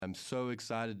I'm so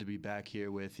excited to be back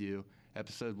here with you.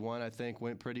 Episode 1, I think,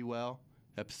 went pretty well.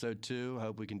 Episode 2, I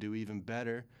hope we can do even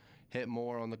better, hit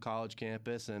more on the college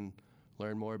campus and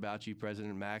learn more about you,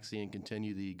 President Maxey, and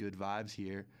continue the good vibes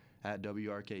here at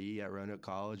WRKE at Roanoke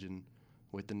College and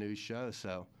with the new show.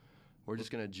 So we're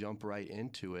just going to jump right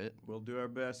into it. We'll do our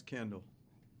best, Kendall.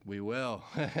 We will.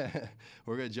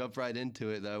 We're going to jump right into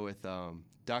it, though, with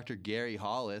Dr. Gary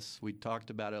Hollis. We talked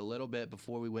about it a little bit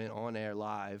before we went on air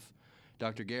live.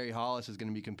 Dr. Gary Hollis is going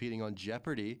to be competing on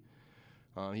Jeopardy!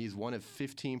 He's one of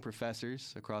 15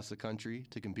 professors across the country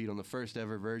to compete on the first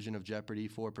ever version of Jeopardy!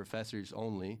 For professors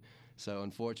only. So,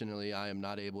 unfortunately, I am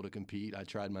not able to compete. I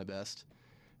tried my best.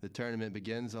 The tournament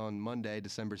begins on Monday,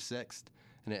 December 6th,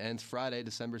 and it ends Friday,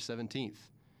 December 17th.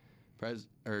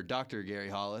 Dr. Gary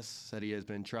Hollis said he has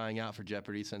been trying out for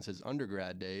Jeopardy! Since his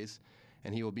undergrad days,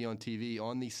 and he will be on TV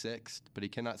on the 6th, but he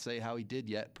cannot say how he did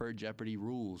yet per Jeopardy!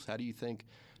 Rules. How do you think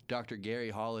Dr. Gary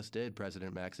Hollis did,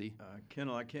 President Maxey?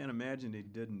 Kendall, I can't imagine he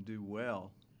didn't do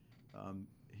well.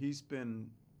 He's been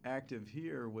active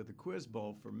here with the Quiz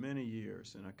Bowl for many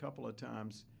years, and a couple of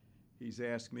times he's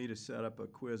asked me to set up a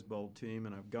Quiz Bowl team,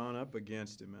 and I've gone up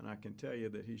against him, and I can tell you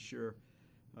that he sure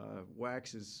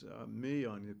waxes me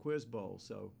on the Quiz Bowl,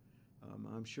 so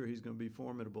I'm sure he's going to be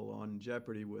formidable on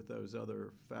Jeopardy! With those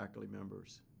other faculty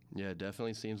members. Yeah, it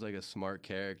definitely seems like a smart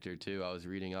character, too. I was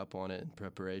reading up on it in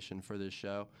preparation for this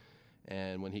show,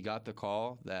 and when he got the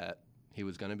call that he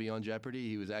was going to be on Jeopardy!,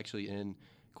 he was actually in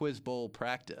Quiz Bowl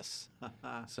practice.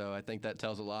 So I think that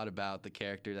tells a lot about the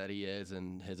character that he is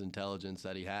and his intelligence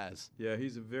that he has. Yeah,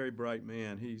 he's a very bright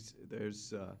man.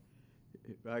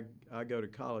 I go to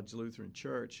College Lutheran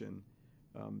Church, and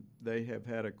they have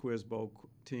had a Quiz Bowl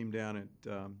team down at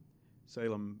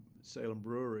Salem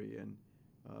Brewery, and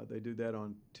they do that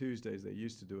on Tuesdays. They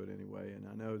used to do it anyway, and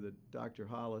I know that Dr.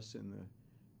 Hollis and the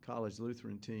College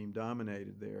Lutheran team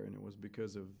dominated there, and it was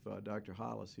because of Dr.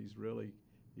 Hollis. He's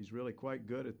really quite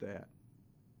good at that.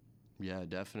 Yeah,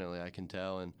 definitely, I can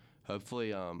tell, and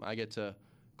hopefully I get to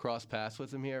cross paths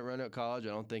with him here at Roanoke College. I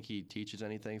don't think he teaches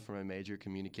anything for my major,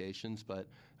 communications, but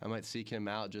I might seek him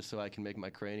out just so I can make my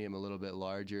cranium a little bit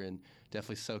larger and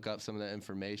definitely soak up some of that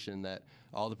information that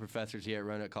all the professors here at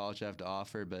Roanoke College have to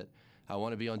offer. But I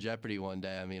want to be on Jeopardy! One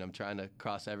day. I mean, I'm trying to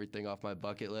cross everything off my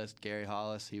bucket list. Gary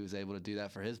Hollis, he was able to do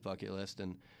that for his bucket list,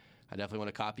 and I definitely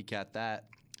want to copycat that.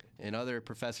 In other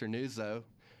professor news, though,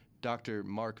 Dr.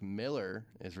 Mark Miller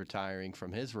is retiring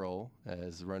from his role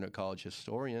as Roanoke College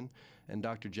historian, and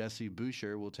Dr. Jesse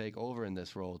Boucher will take over in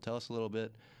this role. Tell us a little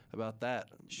bit about that.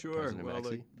 Sure. President Well,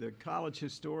 Maxey. the college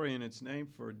historian, it's named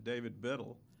for David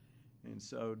Biddle, and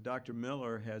so Dr.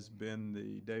 Miller has been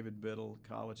the David Biddle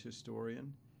college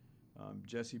historian.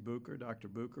 Jesse Boucher, Dr.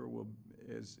 Boucher,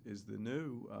 is the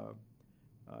new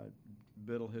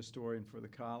Biddle historian for the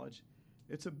college.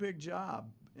 It's a big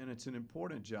job, and it's an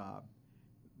important job.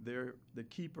 They're the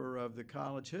keeper of the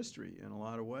college history in a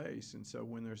lot of ways, and so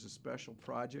when there's a special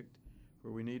project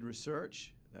where we need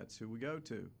research, that's who we go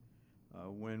to.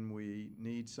 When we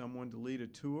need someone to lead a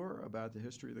tour about the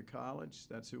history of the college,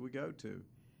 that's who we go to.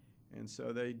 And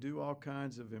so they do all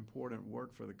kinds of important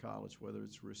work for the college, whether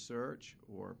it's research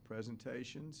or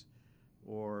presentations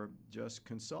or just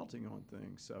consulting on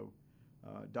things. So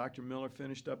Dr. Miller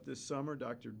finished up this summer.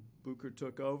 Dr. Boucher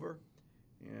took over.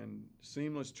 And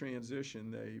seamless transition,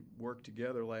 they worked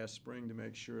together last spring to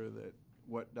make sure that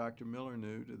what Dr. Miller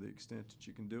knew, to the extent that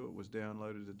you can do it, was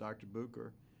downloaded to Dr.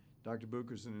 Boucher. Dr.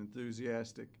 Boucher's an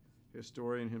enthusiastic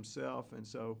historian himself, and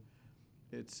so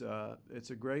it's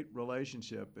a great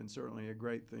relationship and certainly a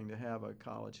great thing to have a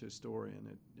college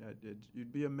historian.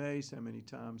 You'd be amazed how many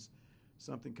times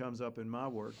something comes up in my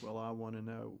work. Well, I want to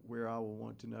know where I will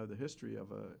want to know the history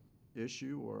of a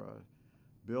issue or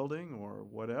a building or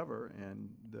whatever, and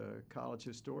the college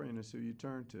historian is who you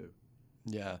turn to.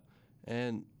 Yeah,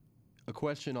 and a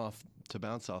question to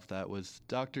bounce off that was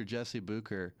Dr. Jesse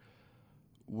Boucher.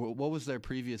 What was their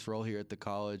previous role here at the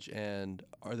college, and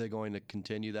are they going to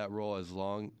continue that role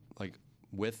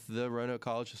with the Roanoke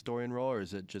College historian role, or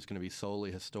is it just going to be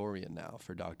solely historian now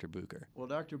for Dr. Boucher? Well,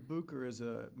 Dr. Boucher is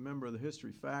a member of the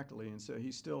history faculty, and so he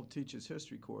still teaches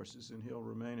history courses, and he'll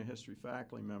remain a history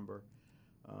faculty member.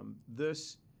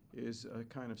 This is a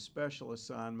kind of special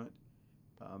assignment,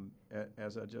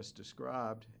 as I just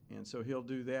described, and so he'll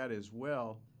do that as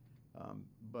well.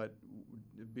 But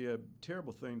it'd be a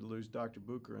terrible thing to lose Dr.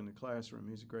 Boucher in the classroom.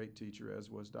 He's a great teacher, as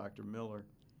was Dr. Miller,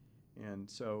 and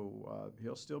so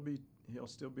he'll still be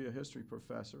a history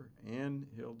professor, and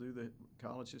he'll do the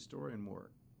college historian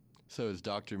work. So is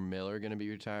Dr. Miller going to be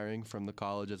retiring from the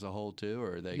college as a whole too,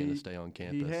 or are they going to stay on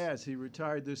campus? He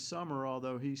retired this summer,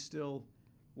 although he still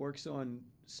works on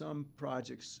some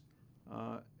projects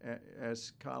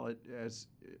as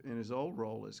in his old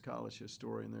role as college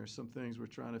historian. There's some things we're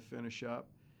trying to finish up.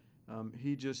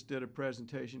 He just did a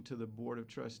presentation to the Board of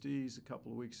Trustees a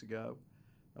couple of weeks ago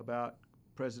about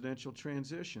presidential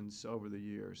transitions over the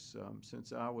years.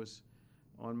 Since I was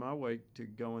on my way to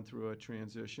going through a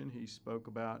transition, he spoke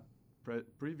about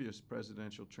previous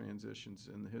presidential transitions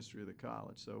in the history of the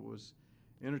college. So it was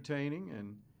entertaining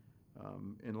and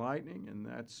enlightening, and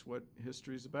that's what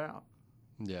history is about.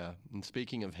 Yeah, and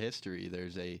speaking of history,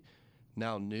 there's a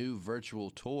now new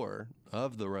virtual tour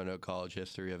of the Roanoke College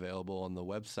history available on the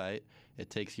website. It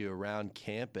takes you around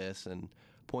campus and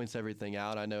points everything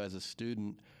out. I know as a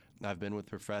student, I've been with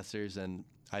professors, and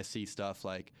I see stuff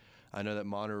like, I know that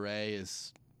Monterey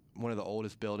is one of the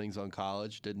oldest buildings on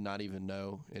college. Did not even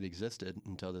know it existed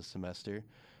until this semester.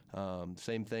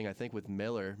 Same thing, I think, with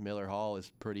Miller. Miller Hall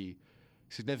is pretty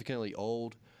significantly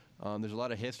old. There's a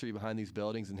lot of history behind these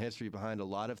buildings and history behind a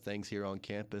lot of things here on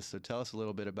campus. So tell us a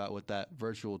little bit about what that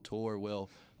virtual tour will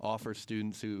offer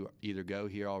students who either go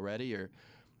here already or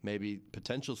maybe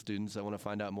potential students that want to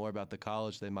find out more about the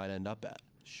college they might end up at.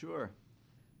 Sure.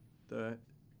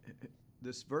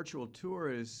 This virtual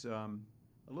tour is a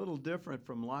little different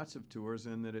from lots of tours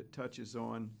in that it touches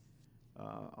on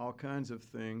all kinds of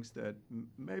things that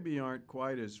maybe aren't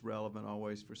quite as relevant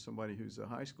always for somebody who's a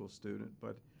high school student,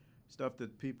 but stuff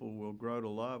that people will grow to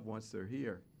love once they're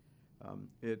here.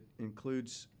 It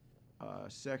includes a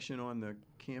section on the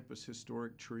campus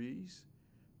historic trees.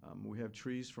 We have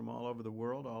trees from all over the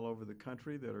world, all over the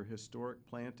country that are historic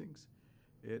plantings.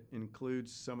 It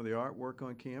includes some of the artwork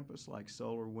on campus like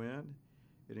Solar Wind.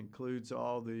 It includes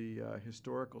all the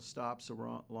historical stops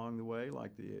along the way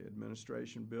like the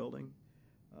administration building,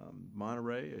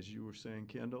 Monterey, as you were saying,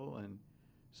 Kendall. And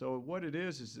so what it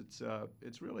is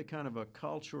it's really kind of a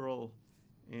cultural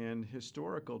and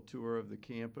historical tour of the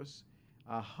campus.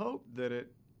 I hope that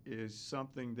it is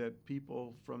something that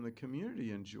people from the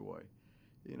community enjoy.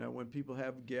 You know, when people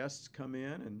have guests come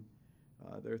in and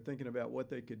they're thinking about what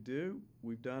they could do,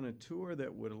 we've done a tour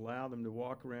that would allow them to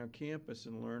walk around campus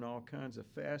and learn all kinds of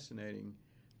fascinating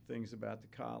things about the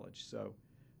college. So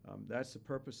that's the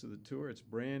purpose of the tour. It's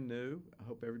brand new. I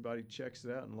hope everybody checks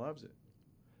it out and loves it.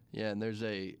 Yeah, and there's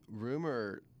a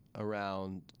rumor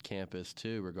around campus,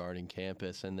 too, regarding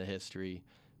campus and the history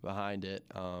behind it.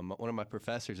 One of my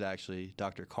professors, actually,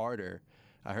 Dr. Carter,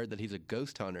 I heard that he's a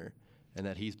ghost hunter and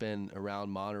that he's been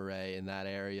around Monterey in that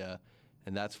area,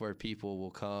 and that's where people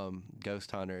will come,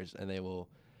 ghost hunters, and they will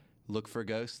look for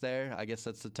ghosts there. I guess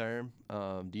that's the term.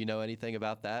 Do you know anything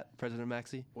about that, President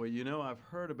Maxey? Well, you know, I've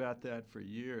heard about that for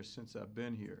years since I've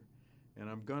been here, and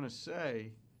I'm going to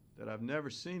say that I've never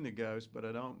seen the ghost, but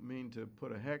I don't mean to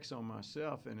put a hex on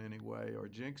myself in any way or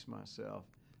jinx myself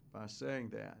by saying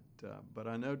that. But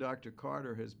I know Dr.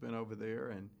 Carter has been over there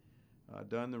and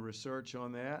done the research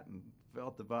on that and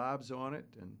felt the vibes on it.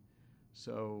 And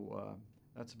so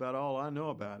that's about all I know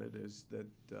about it, is that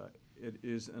it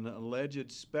is an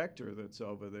alleged specter that's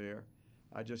over there.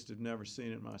 I just have never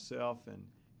seen it myself and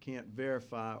can't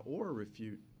verify or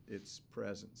refute its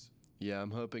presence. Yeah,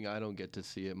 I'm hoping I don't get to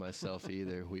see it myself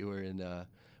either. We were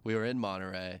in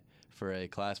Monterey for a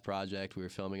class project. We were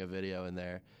filming a video in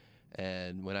there,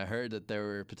 and when I heard that there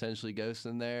were potentially ghosts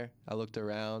in there, I looked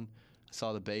around,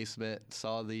 saw the basement,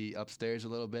 saw the upstairs a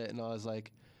little bit, and I was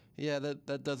like, yeah,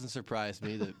 that doesn't surprise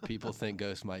me that people think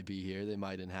ghosts might be here. They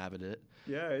might inhabit it.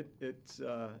 Yeah,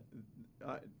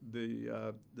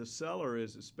 the cellar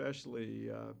is especially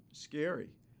scary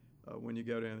when you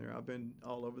go down there. I've been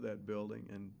all over that building,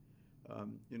 and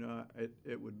you know,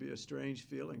 it would be a strange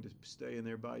feeling to stay in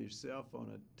there by yourself on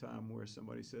a time where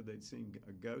somebody said they'd seen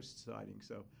a ghost sighting.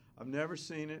 So I've never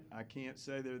seen it. I can't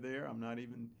say they're there. I'm not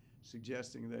even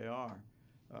suggesting they are.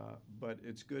 But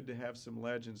it's good to have some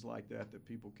legends like that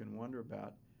people can wonder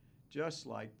about, just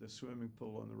like the swimming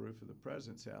pool on the roof of the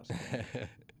president's house.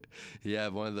 Yeah,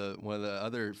 one of the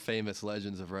other famous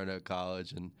legends of Roanoke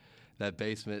College, and that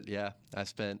basement. Yeah, I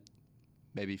spent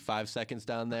maybe 5 seconds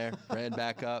down there, ran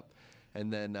back up.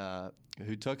 And then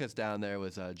who took us down there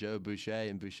was Joe Boucher,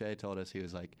 and Boucher told us, he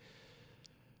was like,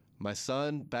 my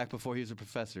son, back before he was a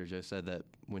professor, Joe said that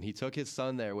when he took his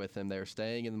son there with him, they were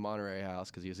staying in the Monterey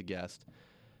house because he was a guest.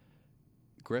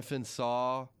 Griffin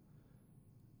saw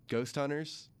ghost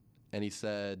hunters, and he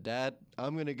said, Dad,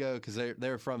 I'm going to go, because they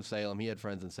were from Salem. He had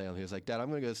friends in Salem. He was like, Dad, I'm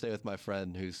going to go stay with my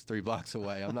friend who's 3 blocks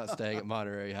away. I'm not staying at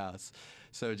Monterey house.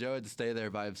 So Joe had to stay there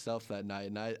by himself that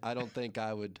night, and I don't think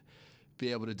I would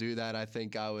be able to do that. I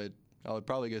think I would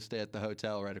probably go stay at the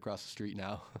hotel right across the street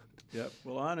now. Yep.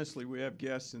 Well, honestly, we have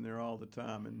guests in there all the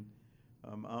time, and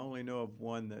I only know of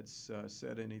one that's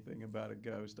said anything about a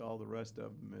ghost. All the rest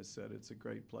of them has said it's a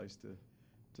great place to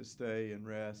stay and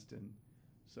rest, and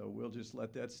so we'll just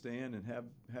let that stand and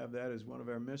have that as one of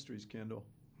our mysteries, Kendall.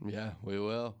 Yeah, we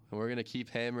will. And we're going to keep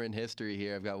hammering history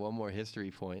here. I've got one more history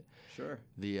point. Sure.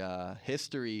 The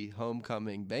History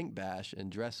Homecoming Bank Bash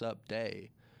and Dress Up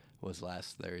Day was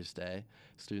last Thursday.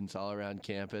 Students all around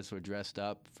campus were dressed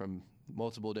up from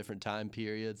multiple different time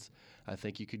periods. I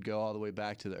think you could go all the way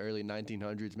back to the early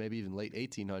 1900s, maybe even late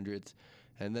 1800s.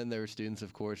 And then there were students,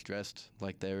 of course, dressed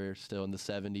like they were still in the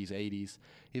 70s, 80s,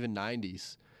 even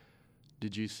 90s.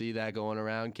 Did you see that going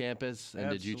around campus? And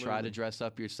Absolutely. Did you try to dress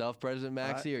up yourself, President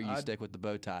Maxey, or you stick with the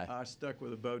bow tie? I stuck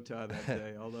with a bow tie that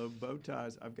day, although bow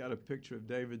ties, I've got a picture of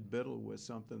David Biddle with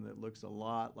something that looks a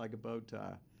lot like a bow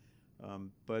tie.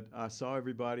 But I saw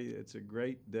everybody. It's a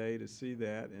great day to see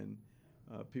that, and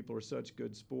people are such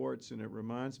good sports, and it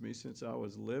reminds me, since I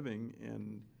was living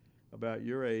in about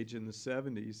your age in the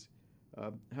 70s,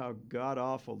 how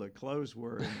god-awful the clothes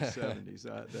were in the 70s.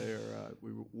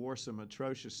 We wore some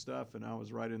atrocious stuff, and I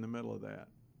was right in the middle of that.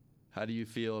 How do you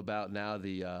feel about now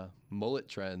the mullet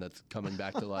trend that's coming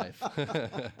back to life?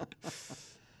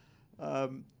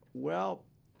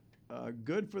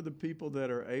 Good for the people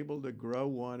that are able to grow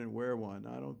one and wear one.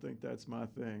 I don't think that's my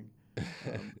thing.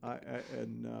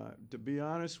 To be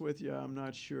honest with you, I'm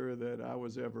not sure that I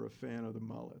was ever a fan of the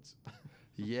mullets.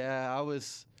 Yeah, I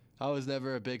was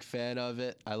never a big fan of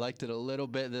it. I liked it a little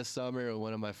bit this summer when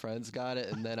one of my friends got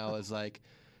it, and then I was like,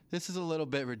 this is a little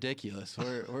bit ridiculous.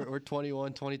 We're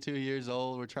 21, 22 years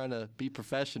old. We're trying to be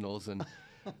professionals, and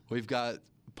we've got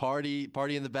party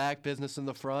in the back, business in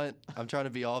the front. I'm trying to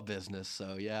be all business.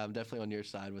 So, yeah, I'm definitely on your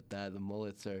side with that. The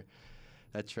mullets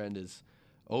that trend is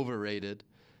overrated.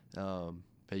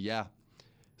 But, yeah.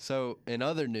 So, in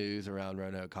other news around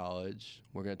Roanoke College,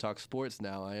 we're going to talk sports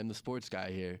now. I am the sports guy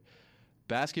here.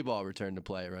 Basketball returned to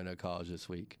play at Roanoke College this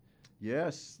week.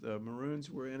 Yes, the Maroons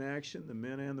were in action, the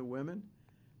men and the women.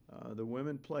 The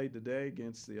women played today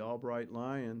against the Albright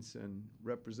Lions and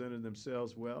represented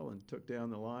themselves well and took down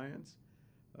the Lions.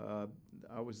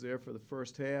 I was there for the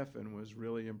first half and was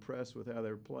really impressed with how they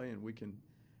were playing. We can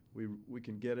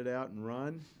get it out and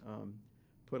run.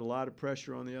 Put a lot of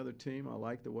pressure on the other team. I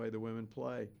like the way the women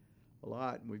play a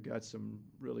lot, and we've got some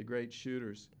really great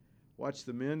shooters. Watched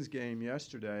the men's game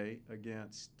yesterday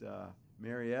against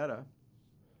Marietta,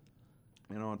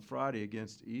 and on Friday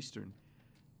against Eastern.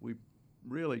 We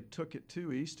really took it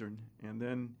to Eastern, and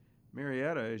then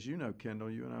Marietta, as you know,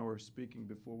 Kendall, you and I were speaking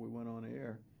before we went on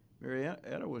air.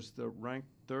 Marietta was ranked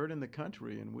third in the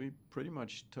country, and we pretty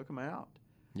much took them out.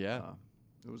 Yeah.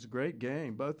 It was a great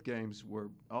game.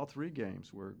 All three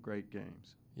games were great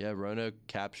games. Yeah, Roanoke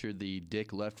captured the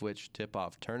Dick Leftwich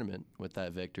tip-off tournament with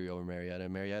that victory over Marietta.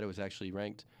 Marietta was actually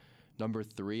ranked number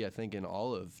 3, I think, in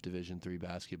all of Division III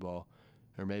basketball.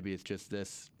 Or maybe it's just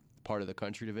this part of the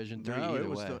country, Division III. No,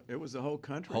 Either it was the whole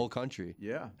country. Whole country.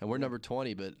 Yeah. And we're number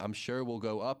 20, but I'm sure we'll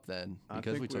go up then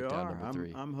because we took down number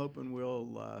 3. I'm hoping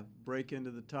we'll break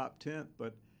into the top 10th,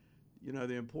 but you know,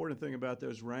 the important thing about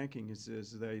those rankings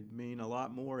is they mean a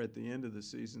lot more at the end of the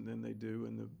season than they do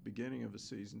in the beginning of the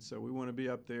season. So we want to be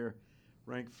up there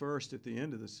ranked first at the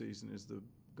end of the season is the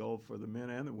goal for the men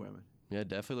and the women. Yeah,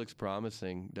 definitely looks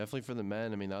promising. Definitely for the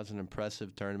men. I mean, that was an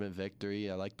impressive tournament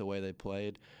victory. I like the way they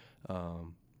played.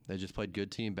 They just played good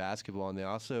team basketball, and they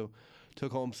also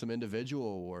took home some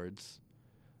individual awards.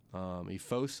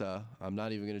 Ifosa, I'm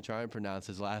not even going to try and pronounce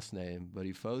his last name, but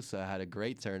Ifosa had a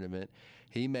great tournament.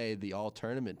 He made the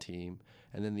all-tournament team,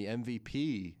 and then the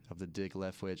MVP of the Dick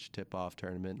Leftwich tip-off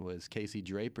tournament was Casey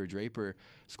Draper. Draper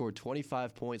scored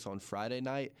 25 points on Friday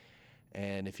night,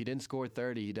 and if he didn't score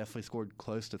 30, he definitely scored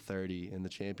close to 30 in the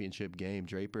championship game.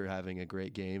 Draper having a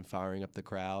great game, firing up the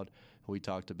crowd. We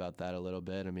talked about that a little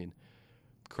bit. I mean,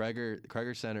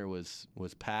 Kreger Center was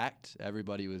packed.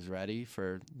 Everybody was ready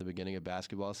for the beginning of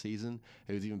basketball season.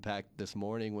 It was even packed this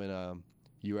morning when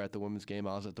you were at the women's game.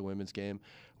 I was at the women's game.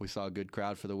 We saw a good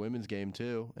crowd for the women's game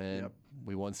too, and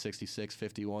we won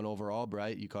 66-51 overall.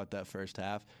 Bright, you caught that first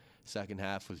half. Second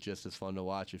half was just as fun to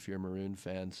watch if you're a Maroon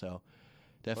fan. So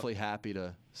definitely happy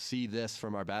to see this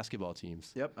from our basketball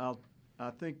teams. Yep, I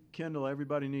think, Kendall,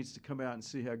 everybody needs to come out and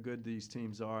see how good these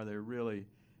teams are. They're really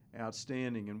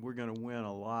outstanding, and we're going to win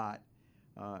a lot.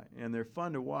 And they're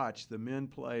fun to watch. The men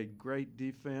play great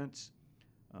defense.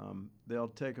 They'll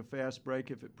take a fast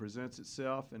break if it presents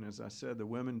itself. And as I said, the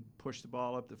women push the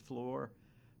ball up the floor.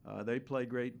 They play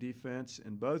great defense,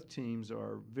 and both teams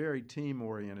are very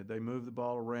team-oriented. They move the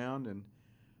ball around and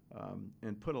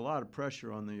put a lot of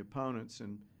pressure on the opponents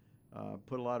and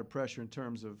put a lot of pressure in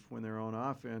terms of when they're on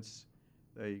offense.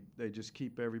 they just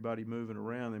keep everybody moving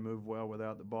around. They move well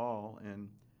without the ball,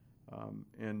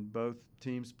 and both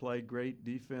teams play great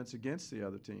defense against the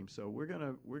other team. So we're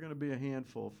gonna be a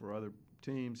handful for other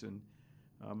teams, and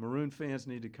Maroon fans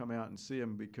need to come out and see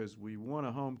them because we want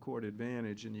a home court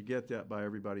advantage, and you get that by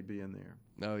everybody being there.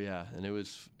 Oh yeah, and it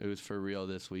was for real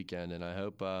this weekend, and I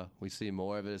hope we see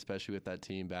more of it, especially with that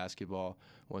team basketball.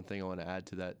 One thing I want to add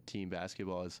to that team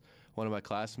basketball is one of my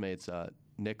classmates,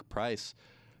 Nick Price,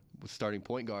 was starting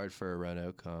point guard for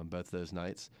Roanoke both those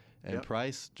nights, and Yep.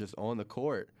 Price just on the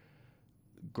court,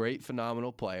 great,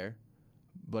 phenomenal player.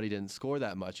 But he didn't score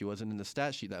that much. He wasn't in the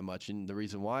stat sheet that much. And the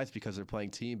reason why is because they're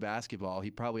playing team basketball. He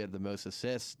probably had the most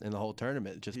assists in the whole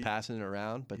tournament, just passing it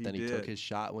around. But then he took his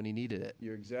shot when he needed it.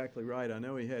 You're exactly right. I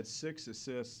know he had 6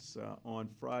 assists on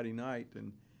Friday night.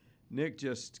 And Nick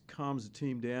just calms the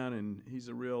team down, and he's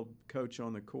a real coach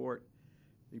on the court.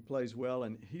 He plays well,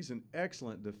 and he's an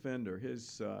excellent defender.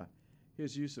 His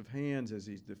use of hands as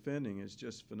he's defending is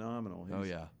just phenomenal. Oh,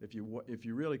 yeah. If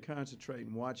you really concentrate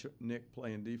and watch Nick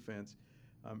play in defense,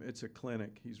 it's a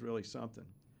clinic. He's really something.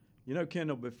 You know,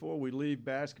 Kendall, before we leave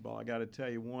basketball, I got to tell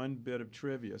you one bit of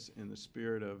trivia in the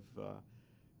spirit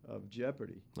of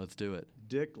Jeopardy. Let's do it.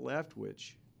 Dick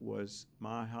Leftwich was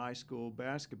my high school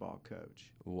basketball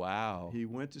coach. Wow. He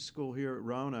went to school here at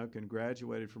Roanoke and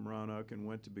graduated from Roanoke and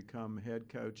went to become head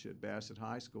coach at Bassett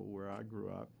High School, where I grew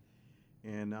up.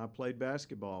 And I played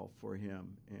basketball for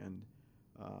him. And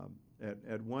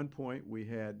at one point, we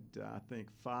had, I think,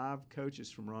 5 coaches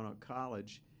from Roanoke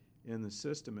College in the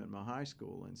system at my high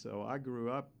school. And so I grew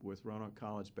up with Roanoke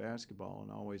College basketball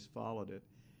and always followed it.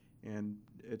 And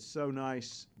it's so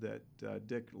nice that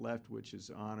Dick Leftwich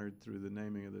is honored through the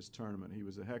naming of this tournament. He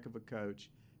was a heck of a coach,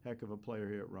 heck of a player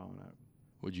here at Roanoke.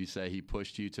 Would you say he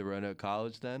pushed you to Roanoke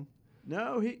College then?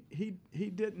 No, he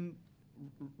didn't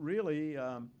really.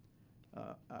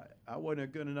 I wasn't a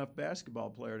good enough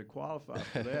basketball player to qualify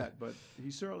for that, but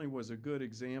he certainly was a good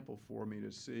example for me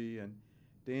to see. And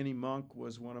Danny Monk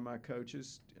was one of my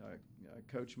coaches.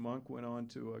 Coach Monk went on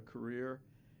to a career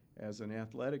as an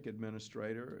athletic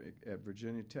administrator at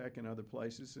Virginia Tech and other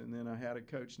places. And then I had a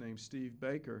coach named Steve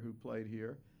Baker who played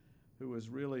here, who was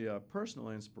really a personal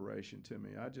inspiration to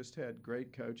me. I just had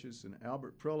great coaches, and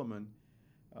Albert Prilliman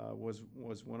was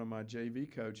one of my JV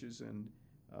coaches, and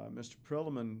Mr.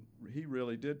 Prilliman, he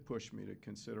really did push me to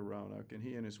consider Roanoke, and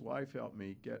he and his wife helped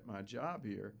me get my job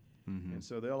here. Mm-hmm. And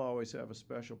so they'll always have a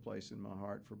special place in my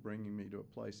heart for bringing me to a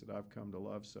place that I've come to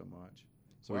love so much.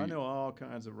 So I know all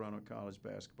kinds of Roanoke College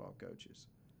basketball coaches.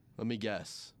 Let me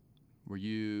guess. Were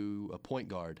you a point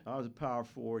guard? I was a power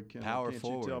forward. Can't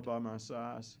you tell by my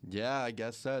size? Yeah, I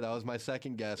guess so. That was my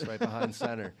second guess, right behind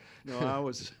center. No, I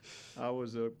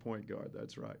was a point guard.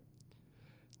 That's right.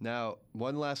 Now,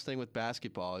 one last thing with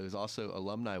basketball. It was also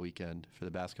alumni weekend for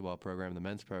the basketball program, the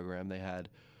men's program. They had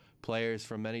players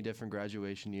from many different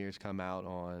graduation years come out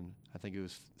on, I think it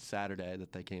was Saturday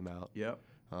that they came out. Yep.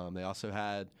 They also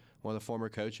had one of the former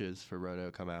coaches for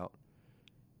Roanoke come out.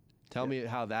 Tell me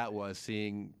how that was,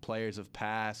 seeing players of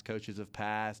past, coaches of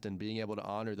past, and being able to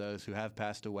honor those who have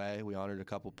passed away. We honored a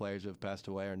couple players who have passed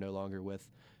away, are no longer with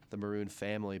the Maroon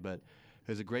family, but it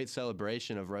was a great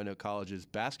celebration of Roanoke College's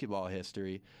basketball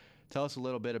history. Tell us a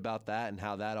little bit about that and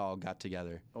how that all got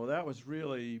together. Well, that was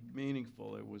really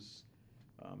meaningful. It was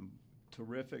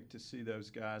terrific to see those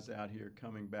guys out here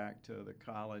coming back to the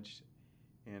college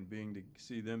and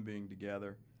see them being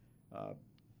together.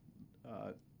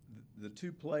 The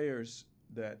 2 players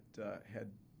that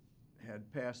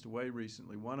had passed away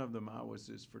recently, one of them I was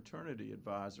his fraternity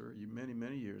advisor many,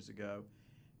 many years ago.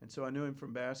 And so I knew him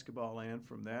from basketball and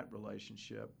from that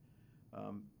relationship.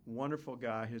 Wonderful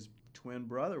guy. His twin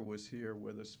brother was here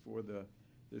with us for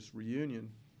this reunion.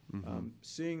 Mm-hmm.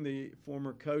 Seeing the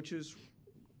former coaches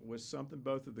was something.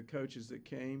 Both of the coaches that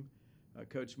came,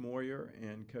 Coach Moyer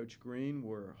and Coach Green,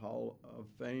 were Hall of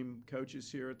Fame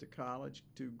coaches here at the college,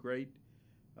 2 great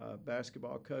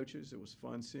basketball coaches. It was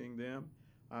fun seeing them.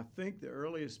 I think the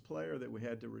earliest player that we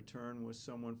had to return was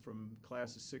someone from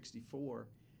class of 64.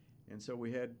 And so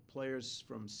we had players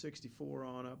from 64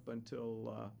 on up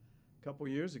until a couple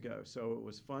years ago. So it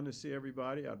was fun to see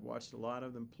everybody. I'd watched a lot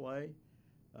of them play.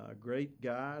 Great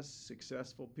guys,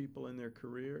 successful people in their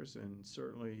careers, and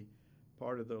certainly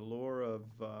part of the lore of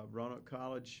Roanoke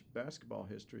College basketball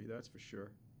history, that's for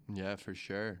sure. Yeah, for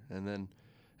sure. And then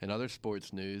in other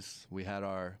sports news, we had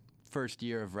our first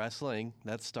year of wrestling.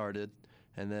 That started.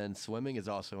 And then swimming is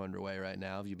also underway right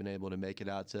now. Have you been able to make it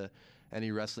out to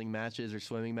any wrestling matches or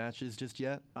swimming matches just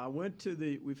yet?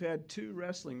 We've had 2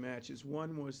 wrestling matches.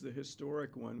 One was the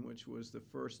historic one, which was the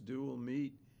first dual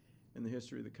meet in the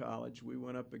history of the college. We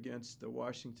went up against the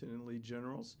Washington and Lee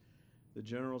Generals. The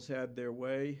Generals had their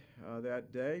way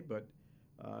that day, but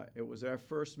it was our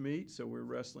first meet, so we're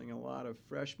wrestling a lot of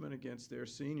freshmen against their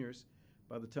seniors.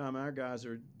 By the time our guys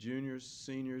are juniors,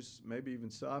 seniors, maybe even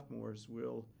sophomores,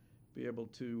 we'll be able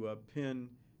to pin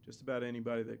just about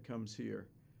anybody that comes here.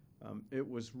 It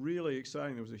was really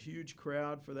exciting. There was a huge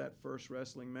crowd for that first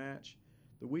wrestling match.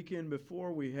 The weekend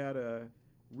before, we had a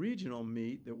regional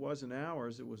meet that wasn't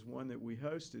ours. It was one that we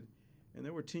hosted, and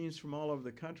there were teams from all over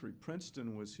the country.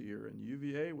 Princeton was here, and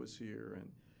UVA was here, and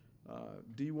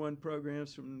D1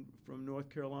 programs from North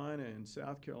Carolina and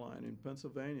South Carolina and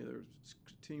Pennsylvania. There were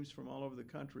teams from all over the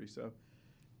country. So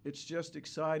it's just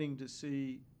exciting to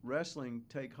see wrestling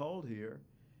take hold here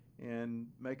and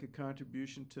make a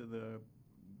contribution to the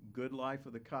good life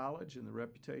of the college and the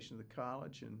reputation of the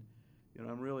college. And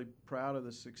I'm really proud of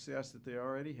the success that they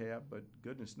already have, but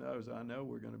goodness knows, I know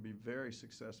we're going to be very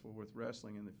successful with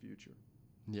wrestling in the future.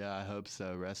 Yeah, I hope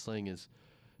so. Wrestling is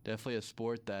definitely a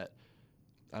sport that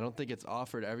I don't think it's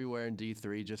offered everywhere in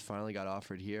D3, just finally got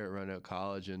offered here at Roanoke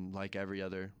College, and like every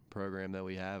other program that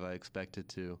we have, I expect it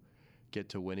to get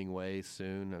to winning ways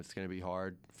soon. It's going to be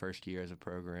hard first year as a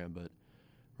program, but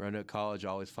Roanoke College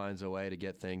always finds a way to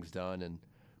get things done, and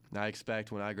I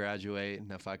expect when I graduate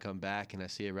and if I come back and I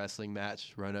see a wrestling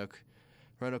match, Roanoke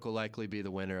will likely be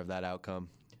the winner of that outcome.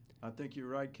 I think you're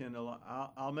right, Kendall.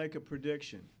 I'll make a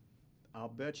prediction. I'll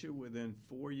bet you within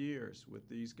 4 years with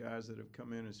these guys that have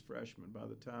come in as freshmen, by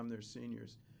the time they're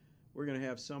seniors, we're going to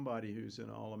have somebody who's an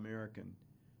All-American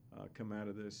come out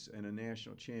of this and a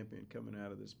national champion coming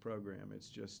out of this program. It's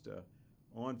just an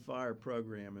on-fire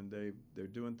program, and they're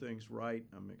doing things right.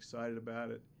 I'm excited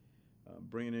about it,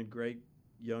 bringing in great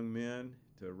young men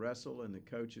to wrestle, and the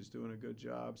coach is doing a good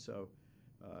job. So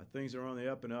things are on the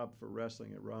up and up for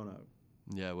wrestling at Roanoke.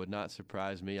 Yeah, it would not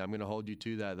surprise me. I'm going to hold you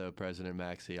to that, though, President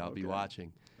Maxey. I'll be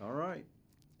watching. All right.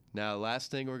 Now,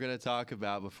 last thing we're going to talk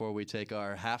about before we take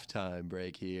our halftime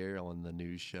break here on the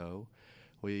news show,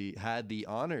 we had the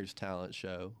Honors Talent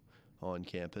Show on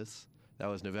campus. That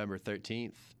was November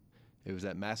 13th. It was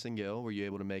at Massengill. Were you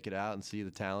able to make it out and see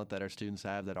the talent that our students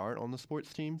have that aren't on the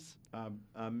sports teams?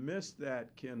 I missed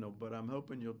that, Kendall, but I'm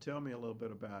hoping you'll tell me a little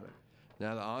bit about it.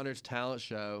 Now, the Honors Talent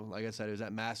Show, like I said, it was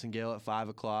at Massengill at 5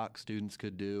 o'clock. Students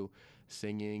could do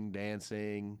singing,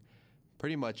 dancing,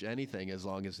 pretty much anything as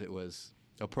long as it was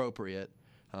appropriate.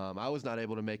 I was not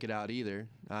able to make it out either.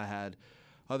 I had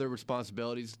other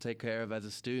responsibilities to take care of as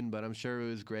a student, but I'm sure it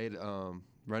was great.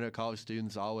 Roanoke College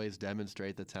students always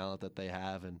demonstrate the talent that they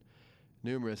have in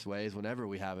numerous ways whenever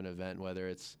we have an event, whether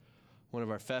it's one of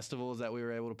our festivals that we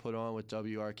were able to put on with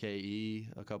WRKE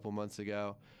a couple months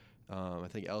ago. I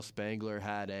think El Spangler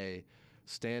had a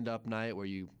stand-up night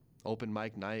open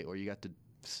mic night where you got to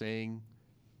sing,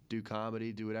 do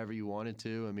comedy, do whatever you wanted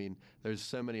to. I mean, there's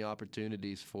so many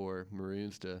opportunities for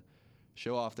Maroons to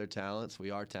show off their talents.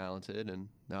 We are talented, and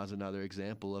that was another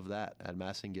example of that at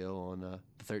Massengill on the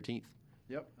 13th.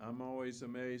 Yep, I'm always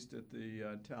amazed at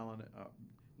the talent.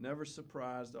 Never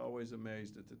surprised, always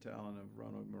amazed at the talent of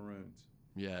Roanoke Maroons.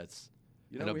 Yeah, it's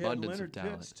an abundance of talent. We had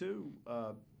Leonard Pitts, too,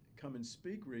 come and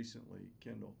speak recently,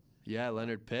 Kendall. Yeah,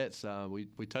 Leonard Pitts.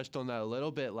 We touched on that a little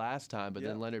bit last time, but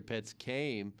then Leonard Pitts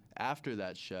came after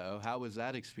that show. How was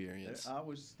that experience? I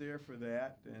was there for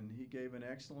that, and he gave an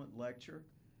excellent lecture.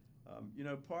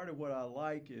 Part of what I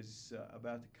like is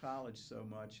about the college so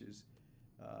much is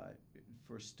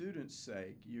for students'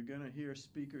 sake, you're going to hear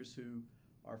speakers who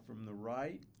are from the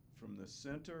right, from the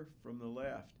center, from the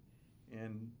left.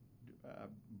 And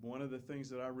one of the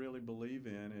things that I really believe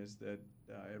in is that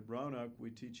at Roanoke we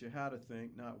teach you how to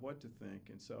think, not what to think.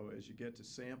 And so as you get to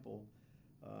sample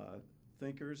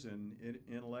thinkers and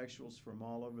intellectuals from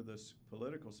all over this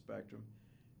political spectrum,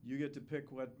 you get to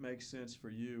pick what makes sense for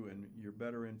you, and you're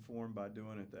better informed by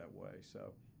doing it that way.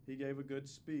 So he gave a good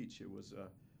speech. It was a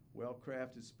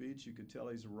well-crafted speech. You could tell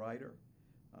he's a writer.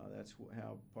 That's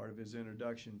how part of his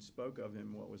introduction spoke of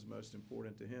him, what was most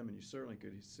important to him, and you certainly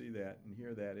could see that and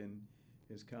hear that in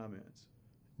his comments.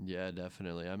 Yeah,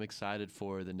 definitely. I'm excited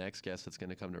for the next guest that's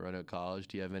going to come to Roanoke College.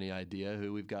 Do you have any idea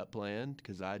who we've got planned?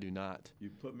 Because I do not. You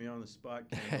put me on the spot,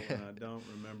 Kendall, and I don't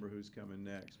remember who's coming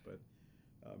next. But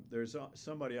there's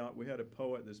somebody on. We had a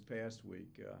poet this past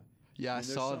week. Yeah, I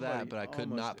saw that, but I could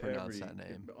not pronounce that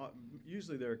name.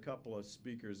 Usually there are a couple of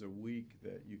speakers a week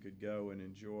that you could go and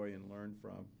enjoy and learn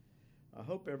from. I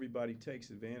hope everybody takes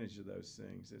advantage of those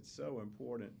things. It's so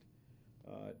important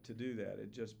to do that.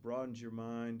 It just broadens your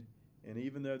mind. And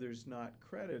even though there's not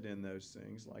credit in those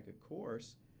things, like a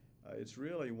course, it's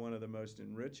really one of the most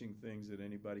enriching things that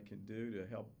anybody can do to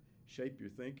help shape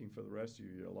your thinking for the rest of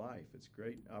your life. It's a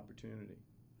great opportunity.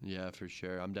 Yeah, for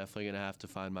sure. I'm definitely going to have to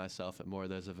find myself at more of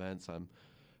those events. I'm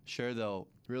sure they'll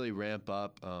really ramp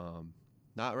up.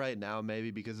 Not right now,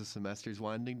 maybe because the semester's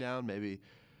winding down. Maybe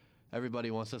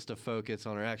everybody wants us to focus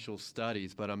on our actual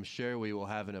studies, but I'm sure we will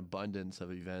have an abundance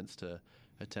of events to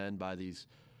attend by these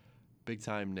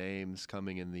big-time names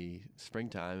coming in the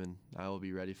springtime, and I will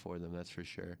be ready for them, that's for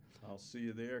sure. I'll see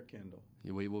you there, Kendall.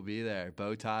 We will be there,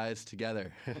 bow ties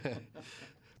together.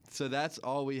 So that's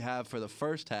all we have for the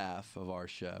first half of our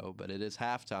show, but it is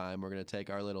halftime. We're going to take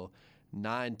our little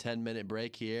 9-10 minute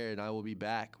break here, and I will be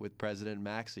back with President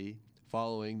Maxey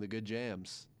following the good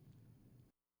jams.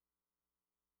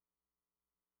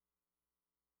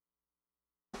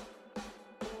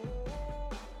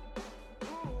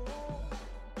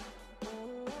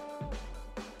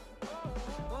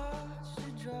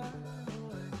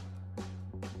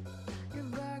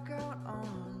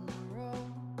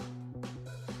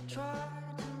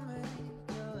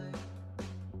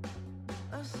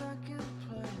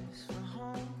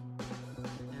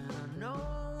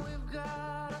 Know we've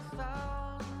got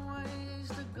 1,000 ways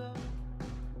to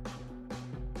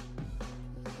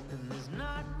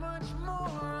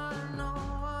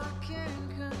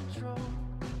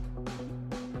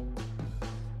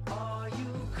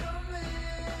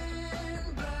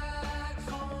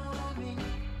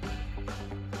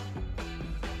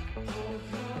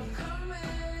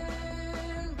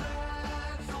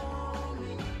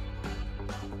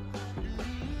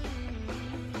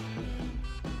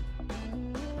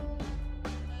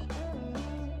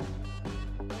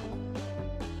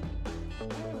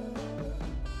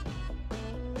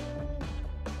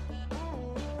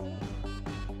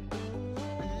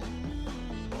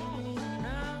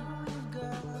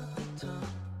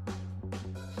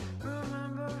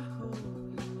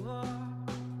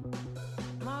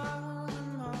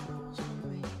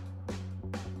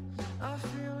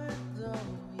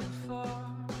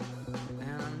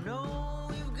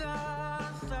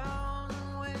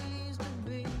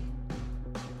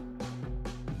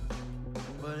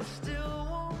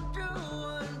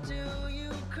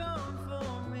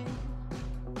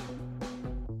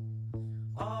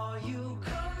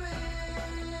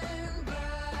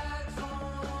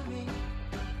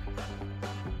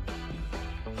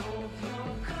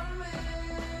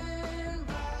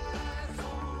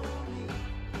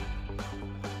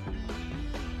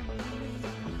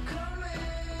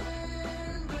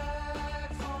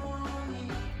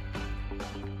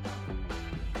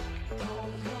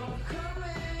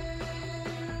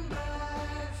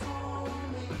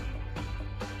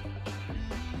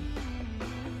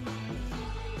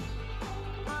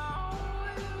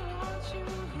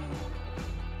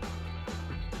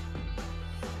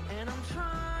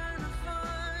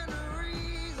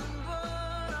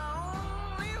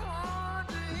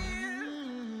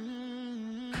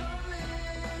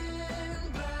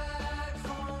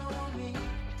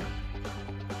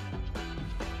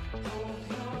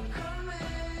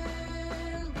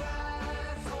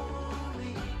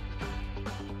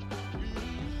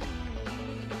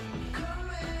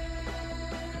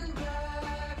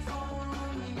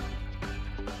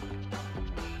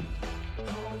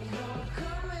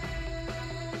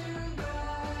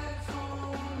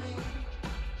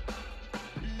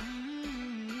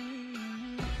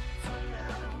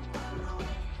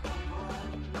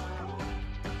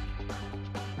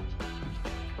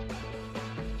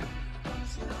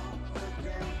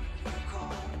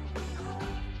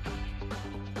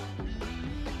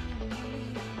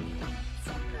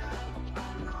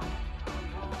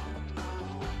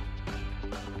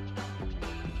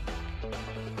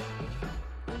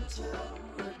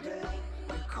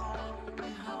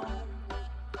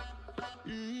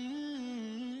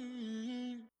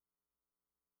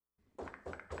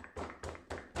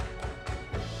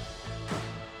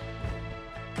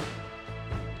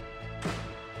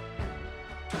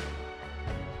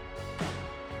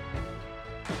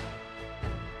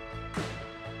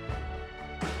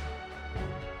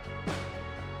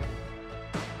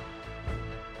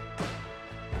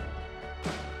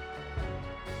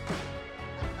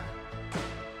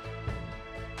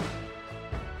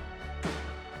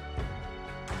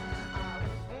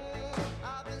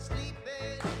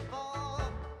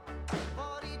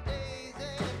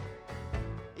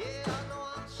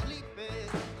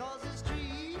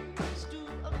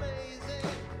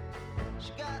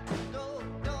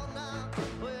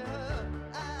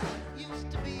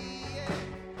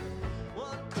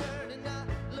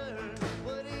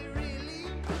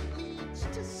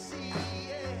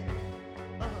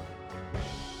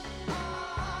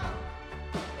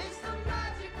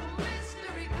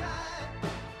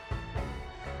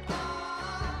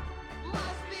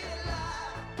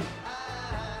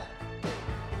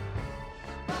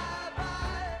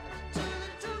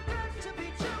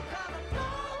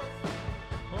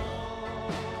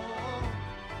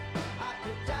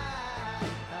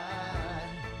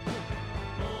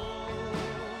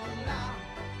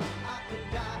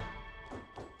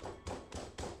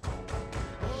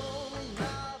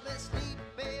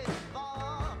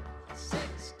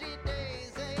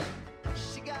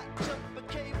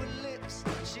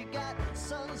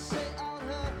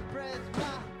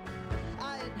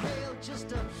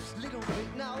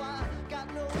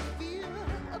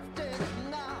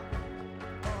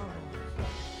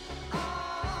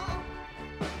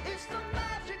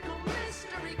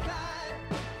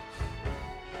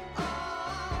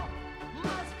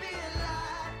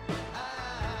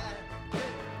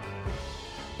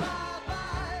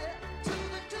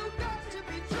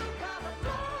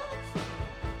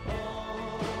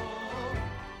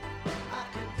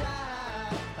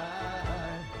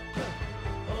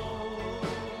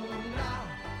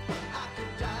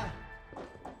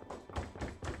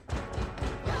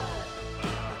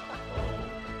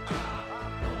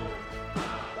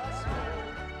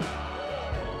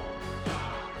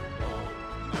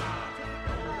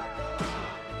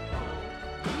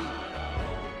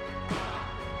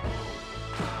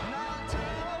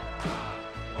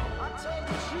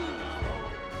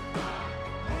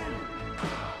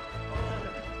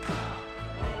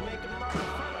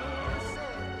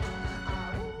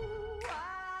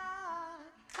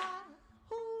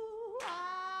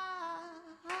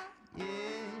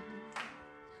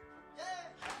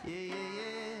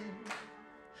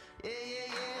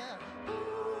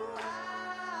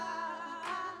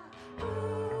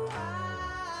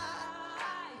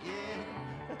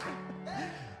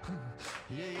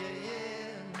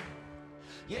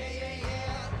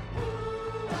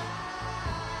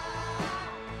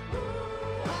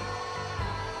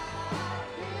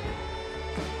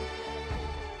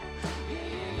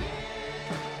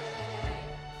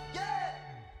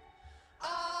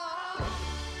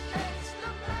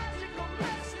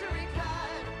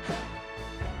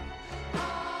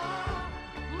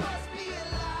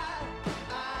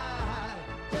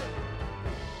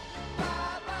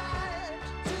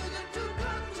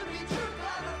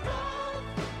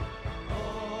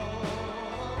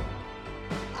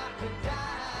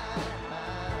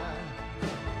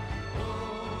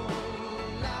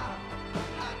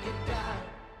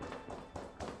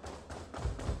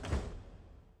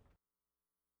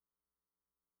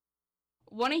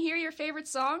Want to hear your favorite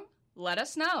song? Let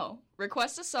us know.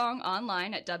 Request a song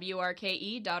online at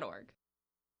wrke.org.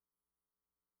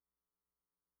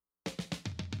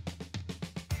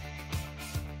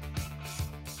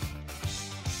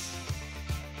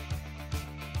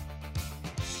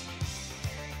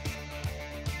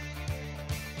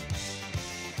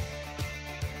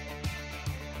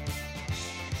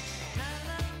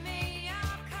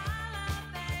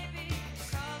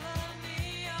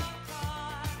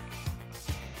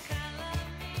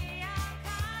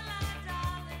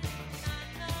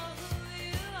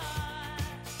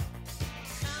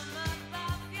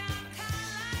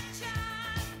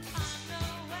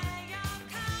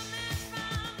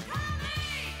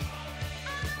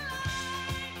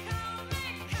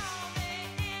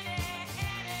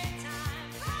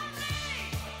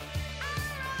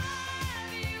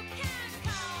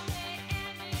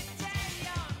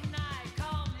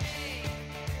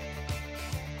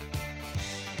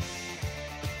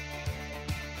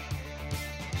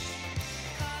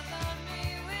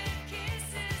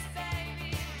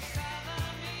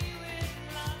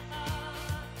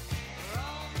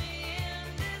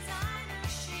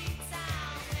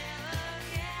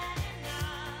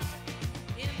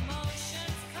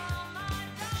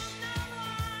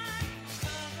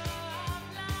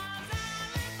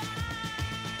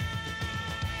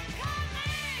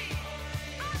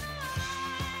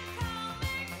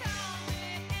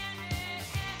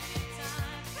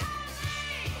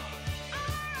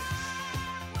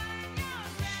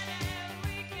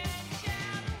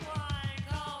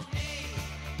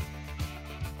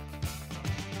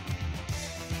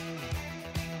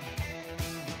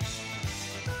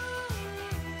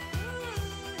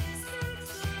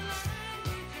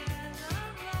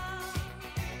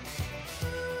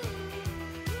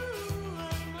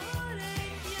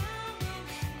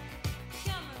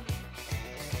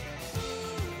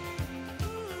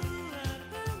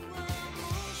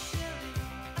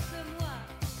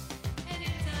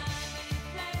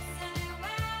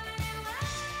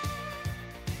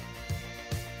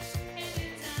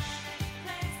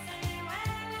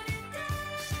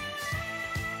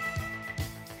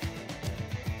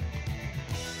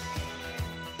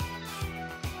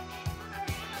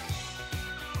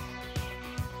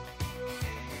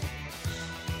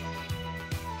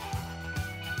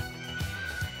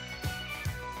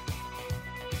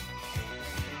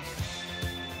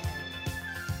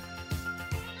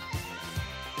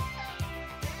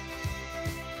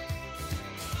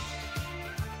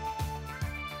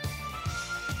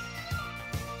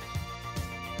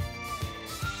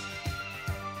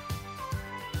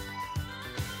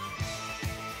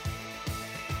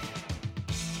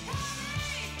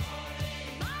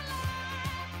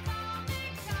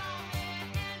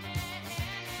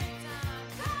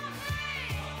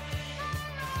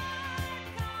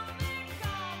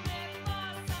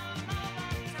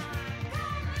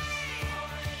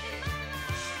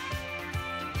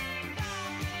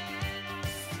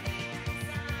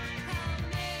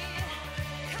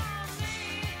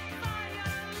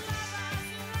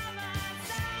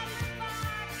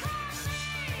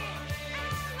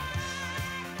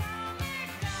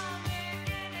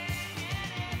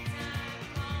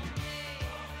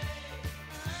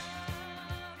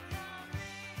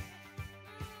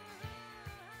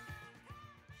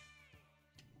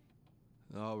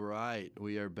 All right,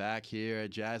 we are back here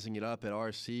at Jazzing It Up at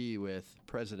RC with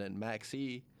President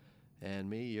Maxey and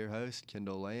me, your host,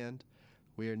 Kendall Land.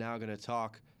 We are now going to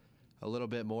talk a little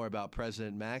bit more about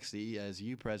President Maxey, as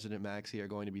you, President Maxey, are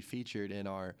going to be featured in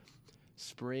our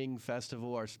spring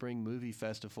festival, our spring movie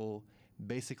festival,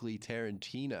 basically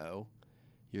Tarantino.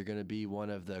 You're going to be one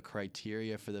of the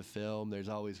criteria for the film. There's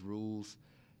always rules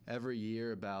every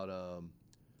year about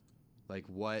like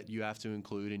what you have to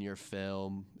include in your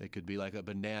film. It could be like a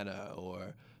banana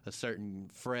or a certain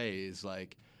phrase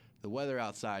like the weather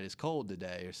outside is cold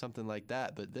today or something like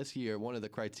that. But this year, one of the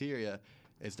criteria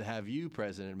is to have you,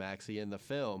 President Maxey, in the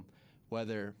film,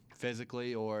 whether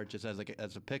physically or just as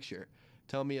a picture.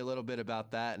 Tell me a little bit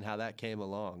about that and how that came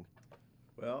along.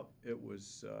 Well, it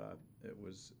was a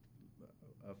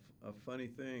funny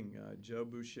thing. Joe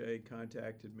Boucher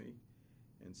contacted me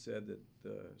and said that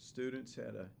the students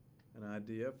had an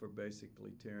idea for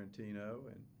basically Tarantino,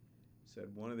 and said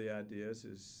one of the ideas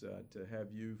is to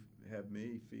have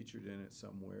me featured in it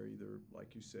somewhere, either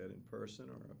like you said, in person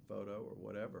or a photo or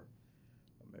whatever.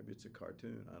 Or maybe it's a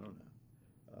cartoon, I don't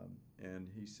know. And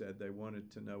he said they wanted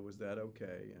to know, was that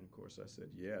okay? And of course I said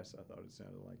yes. I thought it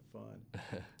sounded like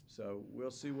fun. So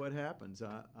we'll see what happens.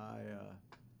 I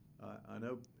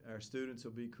know our students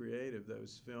will be creative.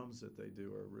 Those films that they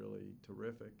do are really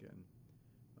terrific, and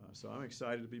So I'm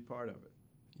excited to be part of it.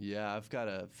 Yeah, I've got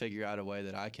to figure out a way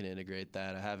that I can integrate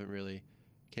that. I haven't really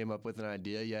came up with an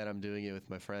idea yet. I'm doing it with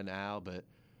my friend Al, but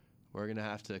we're going to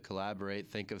have to collaborate,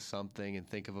 think of something, and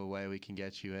think of a way we can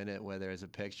get you in it, whether it's a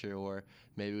picture or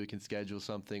maybe we can schedule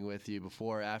something with you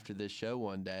before or after this show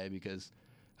one day, because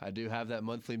I do have that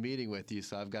monthly meeting with you,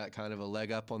 so I've got kind of a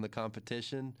leg up on the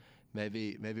competition.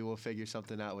 Maybe we'll figure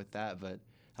something out with that, but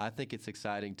I think it's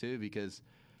exciting too because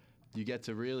you get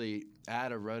to really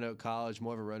add a Roanoke College,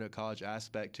 more of a Roanoke College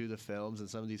aspect to the films, and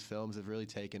some of these films have really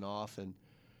taken off, and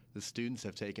the students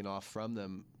have taken off from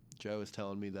them. Joe was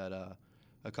telling me that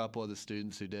a couple of the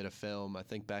students who did a film, I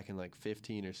think back in like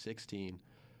 15 or 16,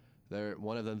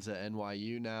 one of them's at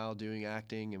NYU now doing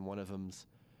acting, and one of them's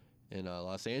in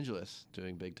Los Angeles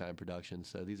doing big-time production.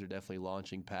 So these are definitely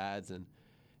launching pads, and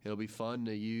it'll be fun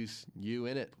to use you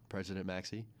in it, President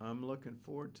Maxey. I'm looking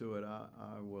forward to it.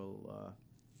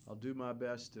 I'll do my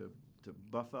best to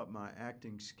buff up my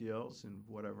acting skills and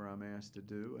whatever I'm asked to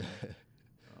do. And,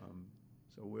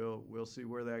 so we'll see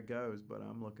where that goes, but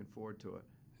I'm looking forward to it.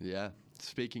 Yeah.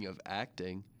 Speaking of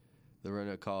acting, the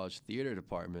Roanoke College Theater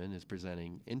Department is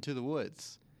presenting Into the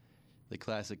Woods. The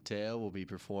classic tale will be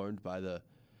performed by the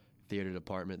Theater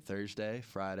Department Thursday,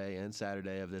 Friday, and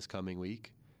Saturday of this coming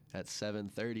week at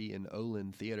 7:30 in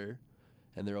Olin Theater,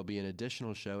 and there will be an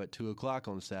additional show at 2 o'clock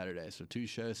on Saturday. So 2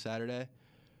 shows Saturday,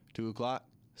 2 o'clock,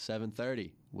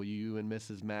 7:30. Will you and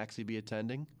Mrs. Maxey be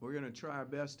attending? We're going to try our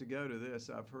best to go to this.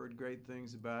 I've heard great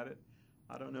things about it.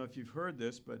 I don't know if you've heard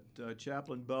this, but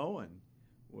Chaplain Bowen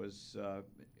was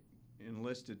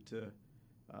enlisted to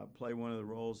play one of the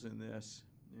roles in this,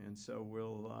 and so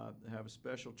we'll have a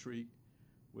special treat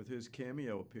with his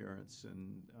cameo appearance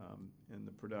in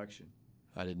the production.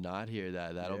 I did not hear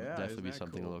that. That'll definitely be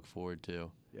something cool? to look forward to.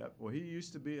 Yep. Well, he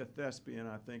used to be a thespian,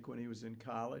 I think, when he was in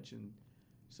college, and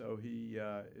so he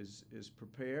is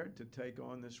prepared to take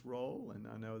on this role, and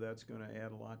I know that's going to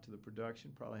add a lot to the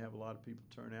production. Probably have a lot of people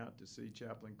turn out to see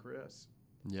Chaplain Chris.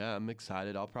 Yeah, I'm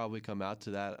excited. I'll probably come out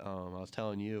to that. I was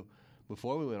telling you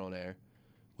before we went on air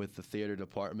with the theater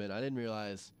department, I didn't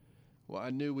realize, well, I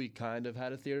knew we kind of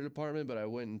had a theater department, but I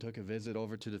went and took a visit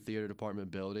over to the theater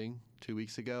department building 2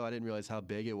 weeks ago. I didn't realize how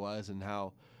big it was and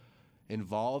how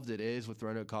involved it is with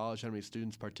Roanoke College, how many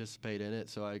students participate in it.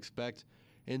 So I expect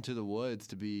Into the Woods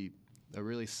to be a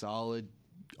really solid,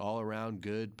 all-around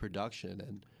good production.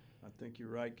 And I think you're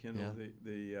right, Kendall.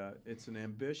 Yeah. It's an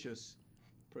ambitious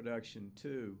production,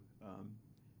 too.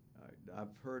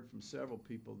 I've heard from several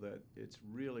people that it's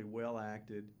really well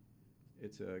acted.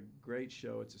 It's a great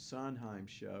show. It's a Sondheim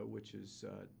show, which is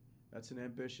that's an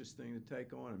ambitious thing to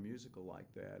take on, a musical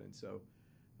like that. And so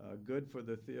good for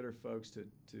the theater folks to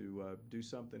do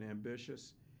something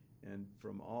ambitious. And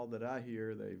from all that I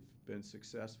hear, they've been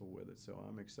successful with it. So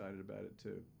I'm excited about it,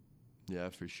 too. Yeah,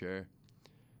 for sure.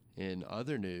 In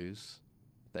other news,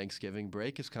 Thanksgiving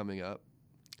break is coming up.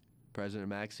 President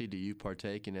Maxey, do you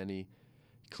partake in any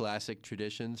classic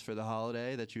traditions for the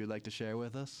holiday that you would like to share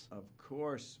with us? Of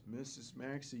course, Mrs.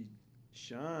 Maxey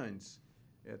shines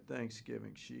at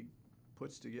Thanksgiving. She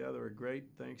puts together a great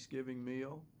Thanksgiving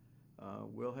meal.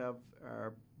 We'll have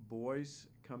our boys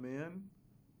come in,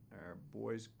 our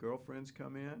boys' girlfriends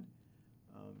come in,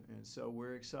 and so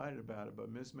we're excited about it.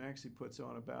 But Miss Maxey puts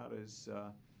on about as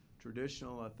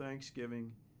traditional a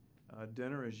Thanksgiving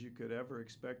dinner as you could ever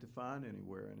expect to find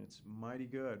anywhere, and it's mighty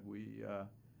good. We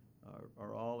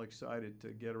are all excited to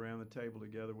get around the table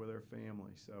together with our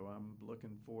family, so I'm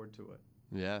looking forward to it.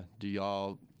 Yeah. Do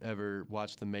y'all ever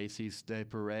watch the Macy's Day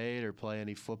Parade or play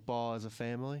any football as a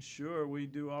family? Sure, we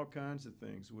do all kinds of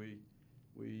things. We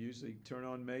usually turn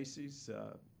on Macy's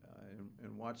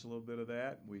and watch a little bit of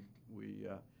that. We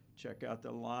check out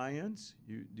the Lions.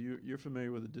 You're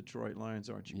familiar with the Detroit Lions,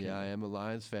 aren't you, Ken? Yeah, I am a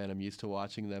Lions fan. I'm used to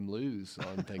watching them lose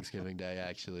on Thanksgiving Day,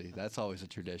 actually. That's always a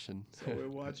tradition. So we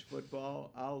watch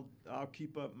football. I'll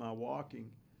keep up my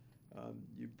walking.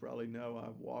 You probably know I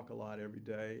walk a lot every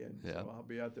day, and so I'll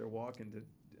be out there walking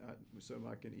so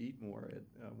I can eat more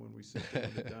when we sit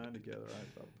down to dine together.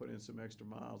 I'll put in some extra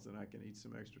miles, and I can eat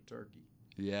some extra turkey.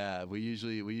 Yeah, we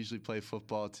usually play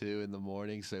football too in the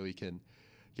morning, so we can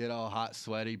get all hot,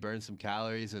 sweaty, burn some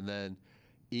calories, and then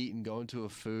eat and go into a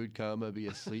food coma, be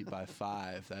asleep by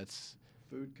 5. That's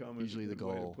food coma usually is a the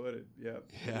good goal. Way to put it.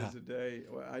 Yep. Yeah. It is a day.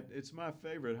 Well, it's my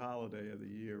favorite holiday of the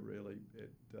year, really.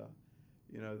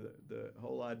 The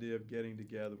whole idea of getting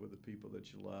together with the people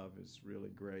that you love is really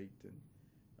great, and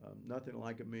nothing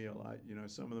like a meal.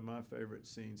 Some of my favorite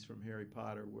scenes from Harry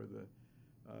Potter were the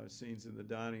scenes in the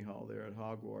dining hall there at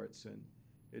Hogwarts, and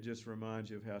it just reminds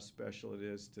you of how special it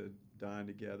is to dine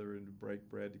together and to break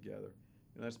bread together.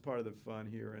 And that's part of the fun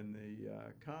here in the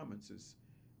Commons is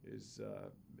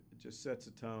just sets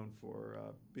a tone for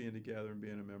being together and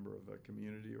being a member of a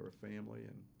community or a family.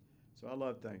 And so I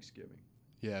love Thanksgiving.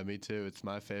 Yeah, me too. It's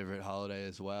my favorite holiday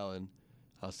as well. And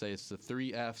I'll say it's the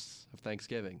 3 F's of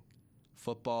Thanksgiving: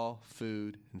 football,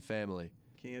 food, and family.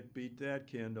 Can't beat that,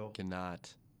 Kendall.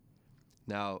 Cannot.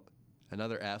 Now,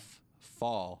 another F,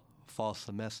 fall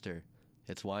semester.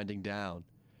 It's winding down.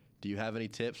 Do you have any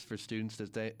tips for students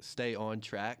to stay on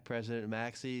track, President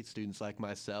Maxey? Students like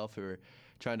myself who are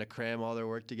trying to cram all their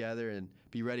work together and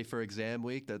be ready for exam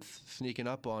week that's sneaking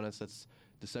up on us. That's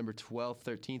December 12th,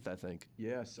 13th, I think.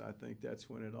 Yes, I think that's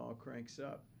when it all cranks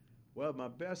up. Well, my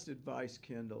best advice,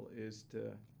 Kendall, is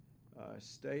to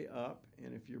stay up,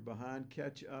 and if you're behind,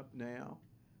 catch up now.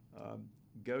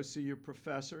 Go see your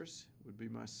professors would be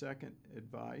my second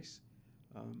advice.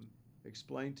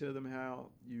 Explain to them how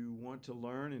you want to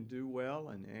learn and do well,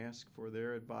 and ask for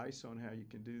their advice on how you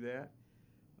can do that.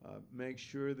 Make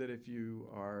sure that if you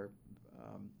are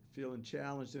feeling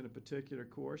challenged in a particular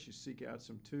course, you seek out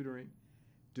some tutoring.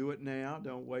 Do it now.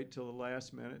 Don't wait till the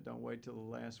last minute. Don't wait till the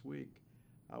last week.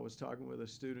 I was talking with a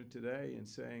student today and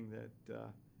saying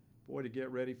that, boy, to get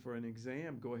ready for an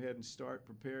exam, go ahead and start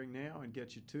preparing now and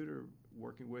get your tutor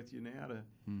working with you now to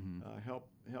help.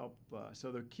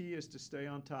 So the key is to stay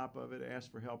on top of it,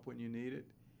 ask for help when you need it,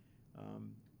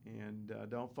 and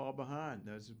don't fall behind.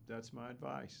 That's my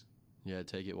advice. Yeah,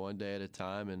 take it one day at a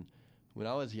time. And when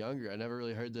I was younger, I never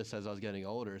really heard this as I was getting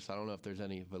older, so I don't know if there's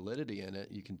any validity in it.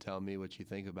 You can tell me what you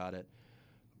think about it.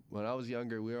 When I was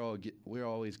younger, we were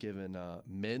always given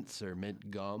mints or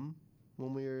mint gum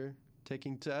when we were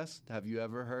taking tests. Have you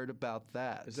ever heard about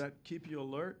that? Does that keep you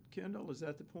alert, Kendall? Is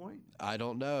that the point? I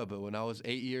don't know, but when I was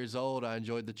 8 years old, I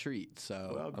enjoyed the treat,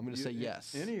 so I'm going to say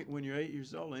yes. When you're 8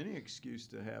 years old, any excuse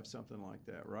to have something like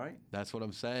that, right? That's what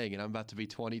I'm saying, and I'm about to be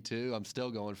 22. I'm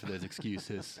still going for those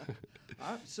excuses.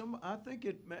 I think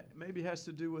it maybe has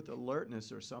to do with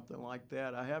alertness or something like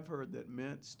that. I have heard that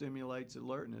mint stimulates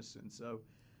alertness, and so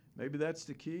maybe that's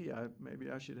the key.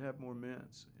 Maybe I should have more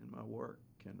mints in my work,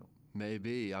 Kendall.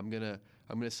 Maybe. I'm gonna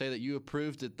say that you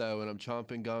approved it though, and I'm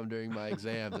chomping gum during my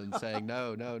exams and saying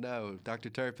no, Dr.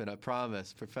 Turpin, I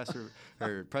promise.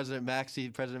 President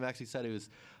Maxey said it was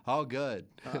all good.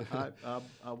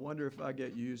 I wonder if I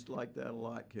get used like that a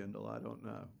lot, Kendall. I don't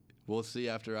know. We'll see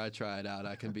after I try it out.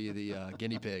 I can be the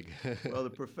guinea pig. Well, the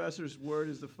professor's word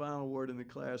is the final word in the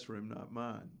classroom, not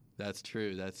mine. That's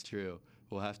true.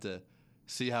 We'll have to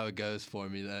see how it goes for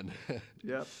me then.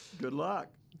 Yep. Good luck.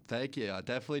 Thank you. I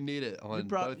definitely need it on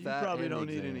both that You probably and don't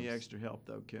exams. need any extra help,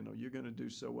 though, Kendall. You're going to do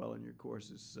so well in your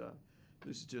courses.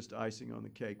 This is just icing on the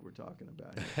cake we're talking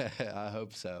about here. I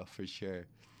hope so, for sure.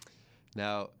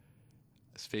 Now,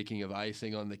 speaking of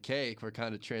icing on the cake, we're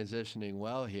kind of transitioning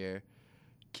well here.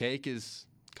 Cake is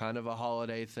kind of a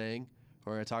holiday thing.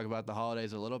 We're going to talk about the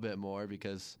holidays a little bit more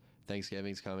because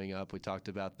Thanksgiving's coming up. We talked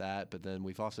about that, but then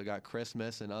we've also got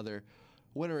Christmas and other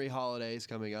wintry holidays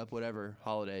coming up, whatever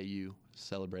holiday you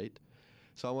celebrate.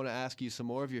 So I want to ask you some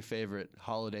more of your favorite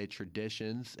holiday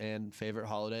traditions and favorite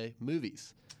holiday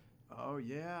movies. Oh,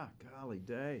 yeah. Golly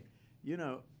day. You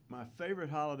know, my favorite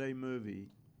holiday movie,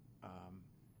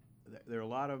 there are a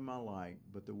lot of them I like,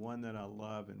 but the one that I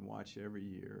love and watch every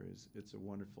year is It's a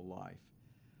Wonderful Life.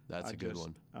 That's a good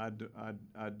one. I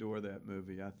adore that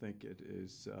movie. I think it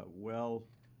is well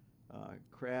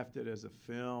crafted as a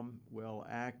film, well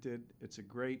acted. It's a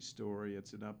great story.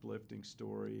 It's an uplifting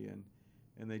story,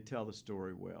 and they tell the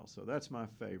story well. So that's my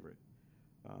favorite.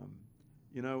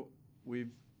 You know, we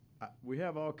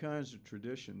have all kinds of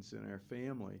traditions in our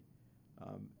family.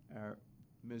 Our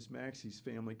Ms. Maxey's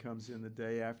family comes in the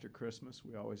day after Christmas.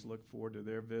 We always look forward to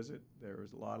their visit. There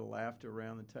is a lot of laughter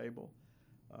around the table.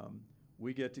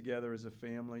 We get together as a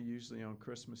family, usually on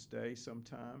Christmas Day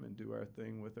sometime, and do our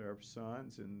thing with our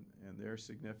sons and their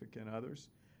significant others.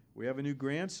 We have a new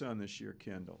grandson this year,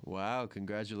 Kendall. Wow,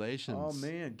 congratulations. Oh,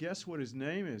 man. Guess what his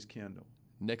name is, Kendall?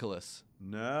 Nicholas.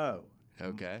 No.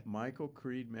 Okay. Michael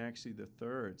Creed Maxey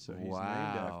III, so he's named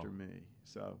after me.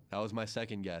 So that was my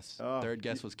second guess. Third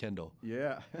guess was Kendall.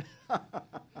 Yeah.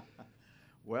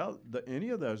 Well, any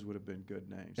of those would have been good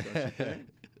names, don't you think?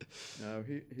 No,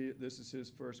 this is his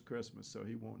first Christmas, so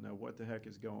he won't know what the heck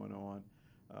is going on,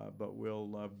 but we'll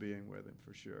love being with him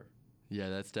for sure. Yeah,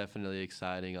 that's definitely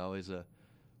exciting. Always a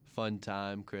fun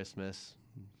time, Christmas,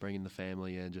 bringing the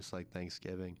family in just like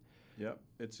Thanksgiving. Yep,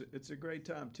 it's a great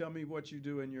time. Tell me what you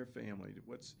do in your family.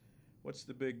 What's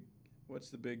the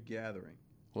big gathering?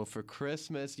 Well, for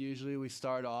Christmas, usually we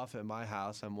start off at my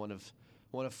house. I'm one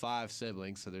of 5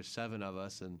 siblings, so there's 7 of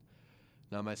us, and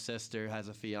now my sister has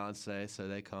a fiance, so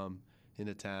they come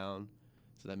into town,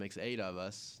 so that makes 8 of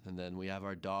us, and then we have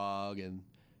our dog and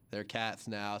they're cats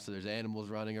now, so there's animals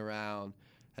running around.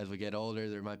 As we get older,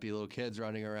 there might be little kids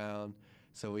running around.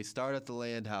 So we start at the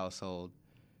land household,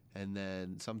 and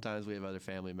then sometimes we have other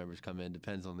family members come in,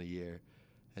 depends on the year.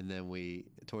 And then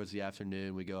towards the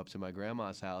afternoon, we go up to my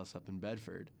grandma's house up in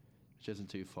Bedford, which isn't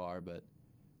too far, but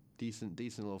decent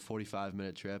little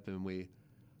 45-minute trip. And we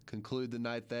conclude the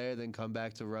night there, then come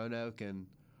back to Roanoke and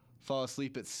fall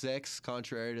asleep at 6,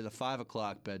 contrary to the 5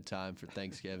 o'clock bedtime for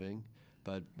Thanksgiving.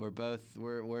 But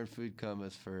we're in food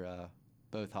comas for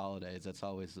both holidays. That's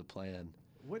always the plan.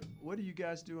 What do you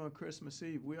guys do on Christmas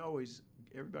Eve?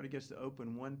 Everybody gets to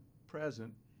open one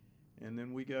present, and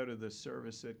then we go to the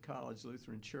service at College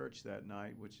Lutheran Church that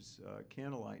night, which is a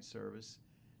candlelight service.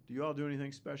 Do you all do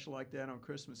anything special like that on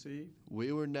Christmas Eve?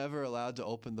 We were never allowed to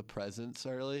open the presents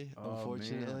early,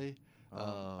 unfortunately.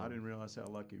 I didn't realize how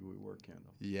lucky we were,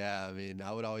 Kendall. Yeah, I mean,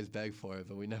 I would always beg for it,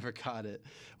 but we never got it.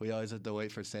 We always had to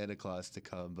wait for Santa Claus to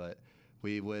come. But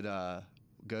we would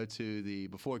go to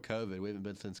before COVID, we haven't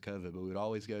been since COVID, but we would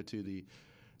always go to the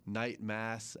night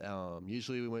mass.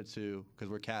 Usually we went to, because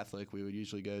we're Catholic, we would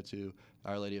usually go to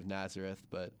Our Lady of Nazareth.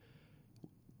 But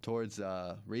towards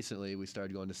recently, we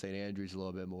started going to St. Andrew's a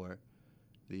little bit more.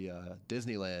 The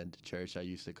Disneyland church, I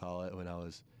used to call it when I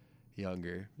was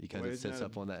younger, because it sits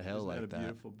up on that hill like that. Isn't that a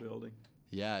beautiful building?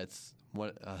 Yeah, it's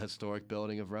a historic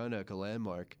building of Roanoke, a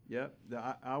landmark. Yep.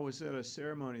 I was at a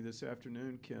ceremony this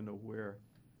afternoon, Kendall, where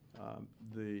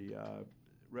the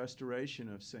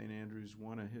restoration of St. Andrews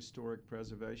won a Historic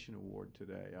Preservation Award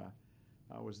today.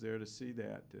 I was there to see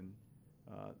that, and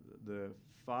the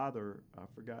father, I've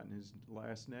forgotten his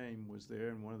last name, was there,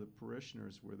 and one of the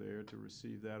parishioners were there to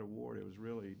receive that award. It was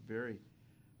really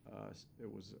it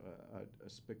was a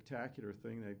spectacular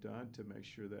thing they've done to make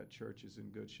sure that church is in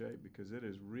good shape, because it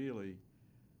is really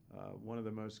one of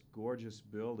the most gorgeous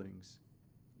buildings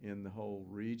in the whole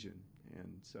region, and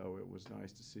so it was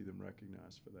nice to see them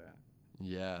recognized for that.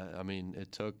 Yeah, I mean,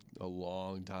 it took a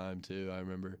long time, too. I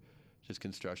remember just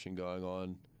construction going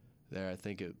on there. I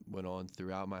think it went on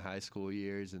throughout my high school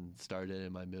years and started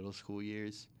in my middle school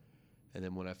years. And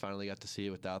then when I finally got to see it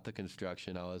without the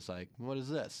construction, I was like, what is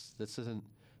this? This isn't...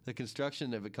 The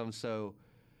construction had become so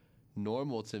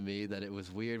normal to me that it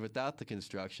was weird without the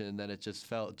construction, and then it just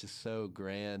felt just so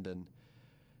grand. And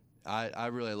I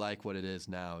really like what it is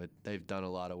now. They've done a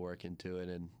lot of work into it,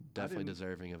 and definitely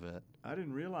deserving of it. I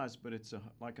didn't realize, but it's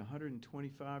like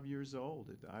 125 years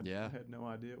old. I had no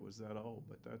idea it was that old,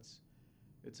 but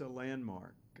it's a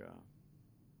landmark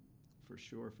for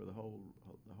sure for the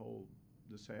whole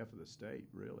this half of the state,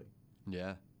 really.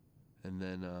 Yeah, and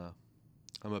then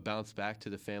I'm gonna bounce back to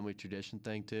the family tradition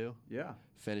thing too. Yeah.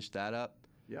 Finish that up.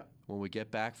 Yeah. When we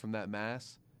get back from that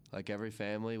mass, like every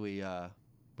family, we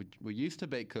used to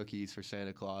bake cookies for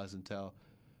Santa Claus until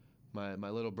my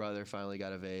little brother finally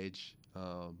got of age.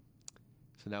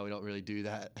 So now we don't really do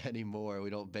that anymore.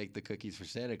 We don't bake the cookies for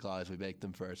Santa Claus. We bake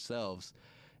them for ourselves.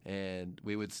 And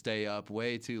we would stay up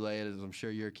way too late, as I'm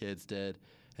sure your kids did,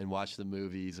 and watch the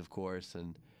movies, of course.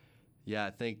 And yeah,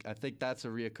 I think that's a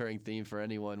reoccurring theme for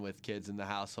anyone with kids in the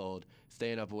household,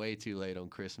 staying up way too late on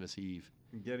Christmas Eve.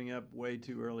 And getting up way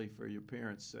too early for your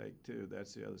parents' sake, too.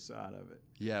 That's the other side of it.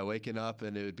 Yeah, waking up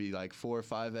and it would be like 4 or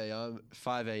 5 a.m.,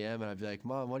 and I'd be like,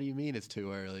 Mom, what do you mean it's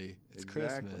too early? It's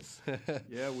exactly. Christmas.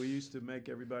 Yeah, we used to make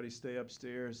everybody stay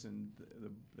upstairs, and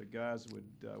the guys would,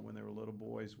 when they were little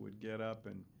boys, would get up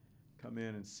and come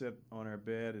in and sit on our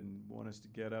bed and want us to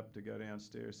get up to go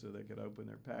downstairs so they could open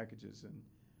their packages. And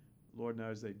Lord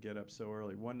knows they'd get up so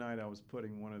early. One night I was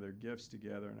putting one of their gifts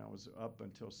together, and I was up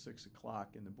until 6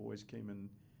 o'clock, and the boys came in.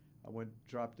 I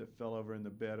fell over in the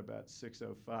bed about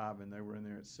 6:05, and they were in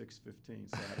there at 6:15,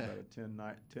 so I had about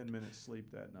a 10-minute sleep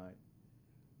that night.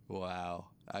 Wow.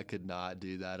 I could not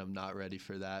do that. I'm not ready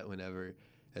for that whenever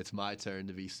it's my turn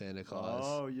to be Santa Claus.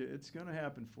 Oh, yeah, it's going to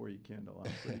happen for you, Kendall.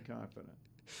 I'm pretty confident.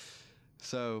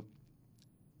 So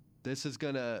this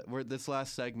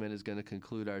last segment is going to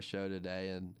conclude our show today,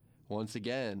 and once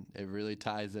again, it really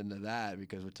ties into that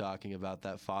because we're talking about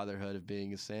that fatherhood of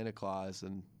being a Santa Claus,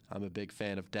 and I'm a big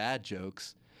fan of dad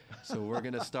jokes. So we're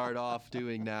going to start off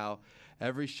doing now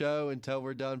every show until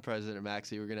we're done, President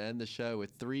Maxey. We're going to end the show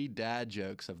with 3 dad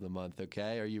jokes of the month,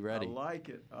 okay? Are you ready? I like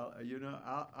it.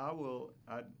 I will.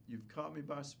 You've caught me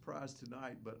by surprise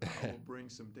tonight, but I will bring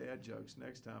some dad jokes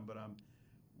next time, but I'm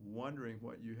wondering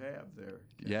what you have there.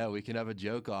 Yeah, we can have a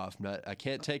joke off. I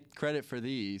can't take credit for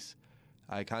these.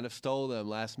 I kind of stole them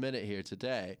last minute here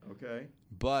today. Okay.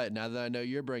 But now that I know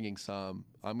you're bringing some,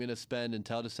 I'm going to spend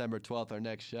until December 12th, our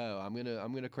next show. I'm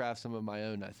going to craft some of my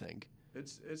own, I think.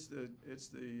 It's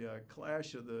the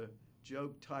clash of the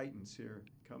Joke Titans here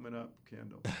coming up,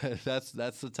 Kendall. That's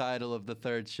the title of the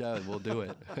third show. We'll do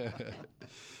it.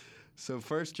 So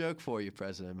first joke for you,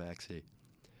 President Maxey.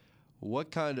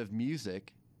 What kind of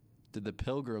music did the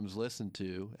Pilgrims listen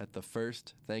to at the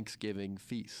first Thanksgiving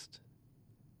feast?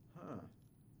 Huh.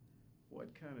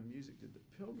 What kind of music did the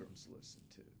Pilgrims listen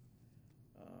to?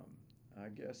 I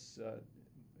guess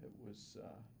it was.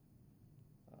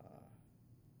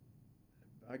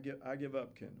 I give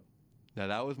up, Kendall. Now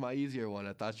that was my easier one.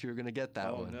 I thought you were going to get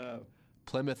that one. Oh no.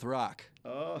 Plymouth Rock.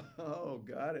 Oh,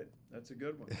 got it. That's a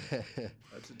good one.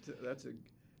 That's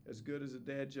as good as a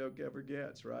dad joke ever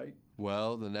gets, right?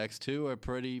 Well, the next two are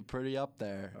pretty up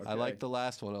there. Okay. I like the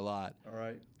last one a lot. All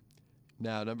right.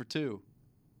 Now, number 2.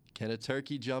 Can a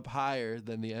turkey jump higher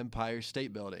than the Empire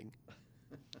State Building?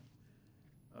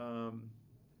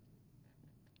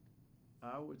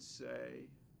 I would say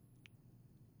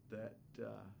that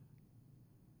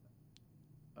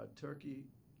a turkey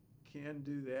can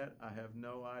do that. I have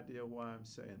no idea why I'm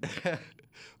saying that.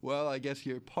 Well, I guess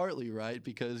you're partly right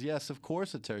because, yes, of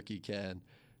course a turkey can.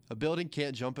 A building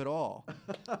can't jump at all.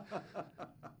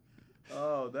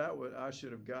 Oh, I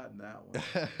should have gotten that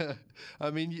one. I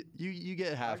mean, you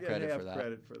get half credit for that. Half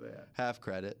credit for that. Half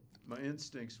credit. My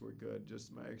instincts were good,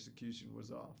 just my execution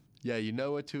was off. Yeah, you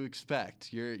know what to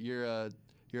expect. You're a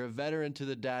veteran to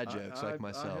the dad jokes like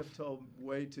myself. I have told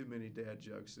way too many dad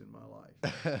jokes in my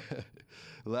life.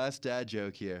 Last dad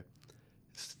joke here.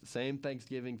 Same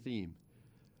Thanksgiving theme.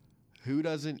 Who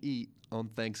doesn't eat on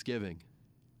Thanksgiving?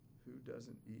 Who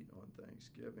doesn't eat on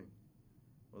Thanksgiving?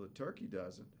 Well, the turkey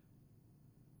doesn't.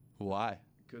 Why?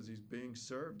 Because he's being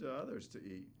served to others to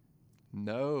eat.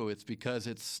 No, it's because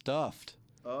it's stuffed.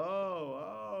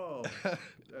 Oh,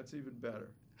 that's even better.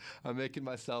 I'm making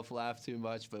myself laugh too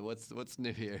much, but what's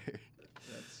new here?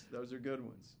 Those are good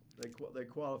ones. They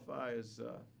qualify as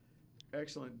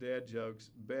excellent dad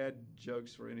jokes, bad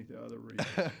jokes for any other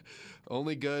reason.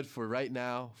 Only good for right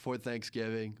now, for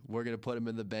Thanksgiving. We're going to put them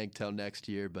in the bank till next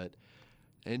year, but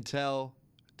until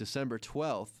December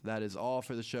 12th, that is all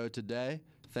for the show today.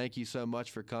 Thank you so much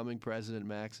for coming, President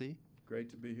Maxey. Great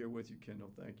to be here with you,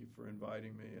 Kendall. Thank you for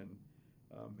inviting me, and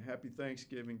happy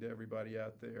Thanksgiving to everybody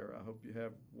out there. I hope you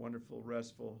have wonderful,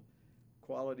 restful,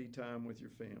 quality time with your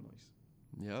families.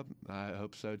 Yep, I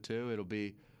hope so too. It'll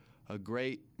be a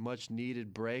great,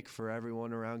 much-needed break for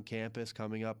everyone around campus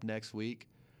coming up next week.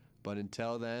 But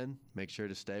until then, make sure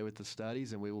to stay with the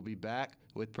studies, and we will be back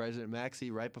with President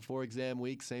Maxey right before exam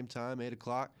week, same time, 8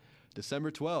 o'clock,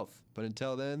 December 12th. But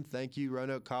until then, thank you,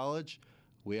 Roanoke College.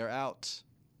 We are out.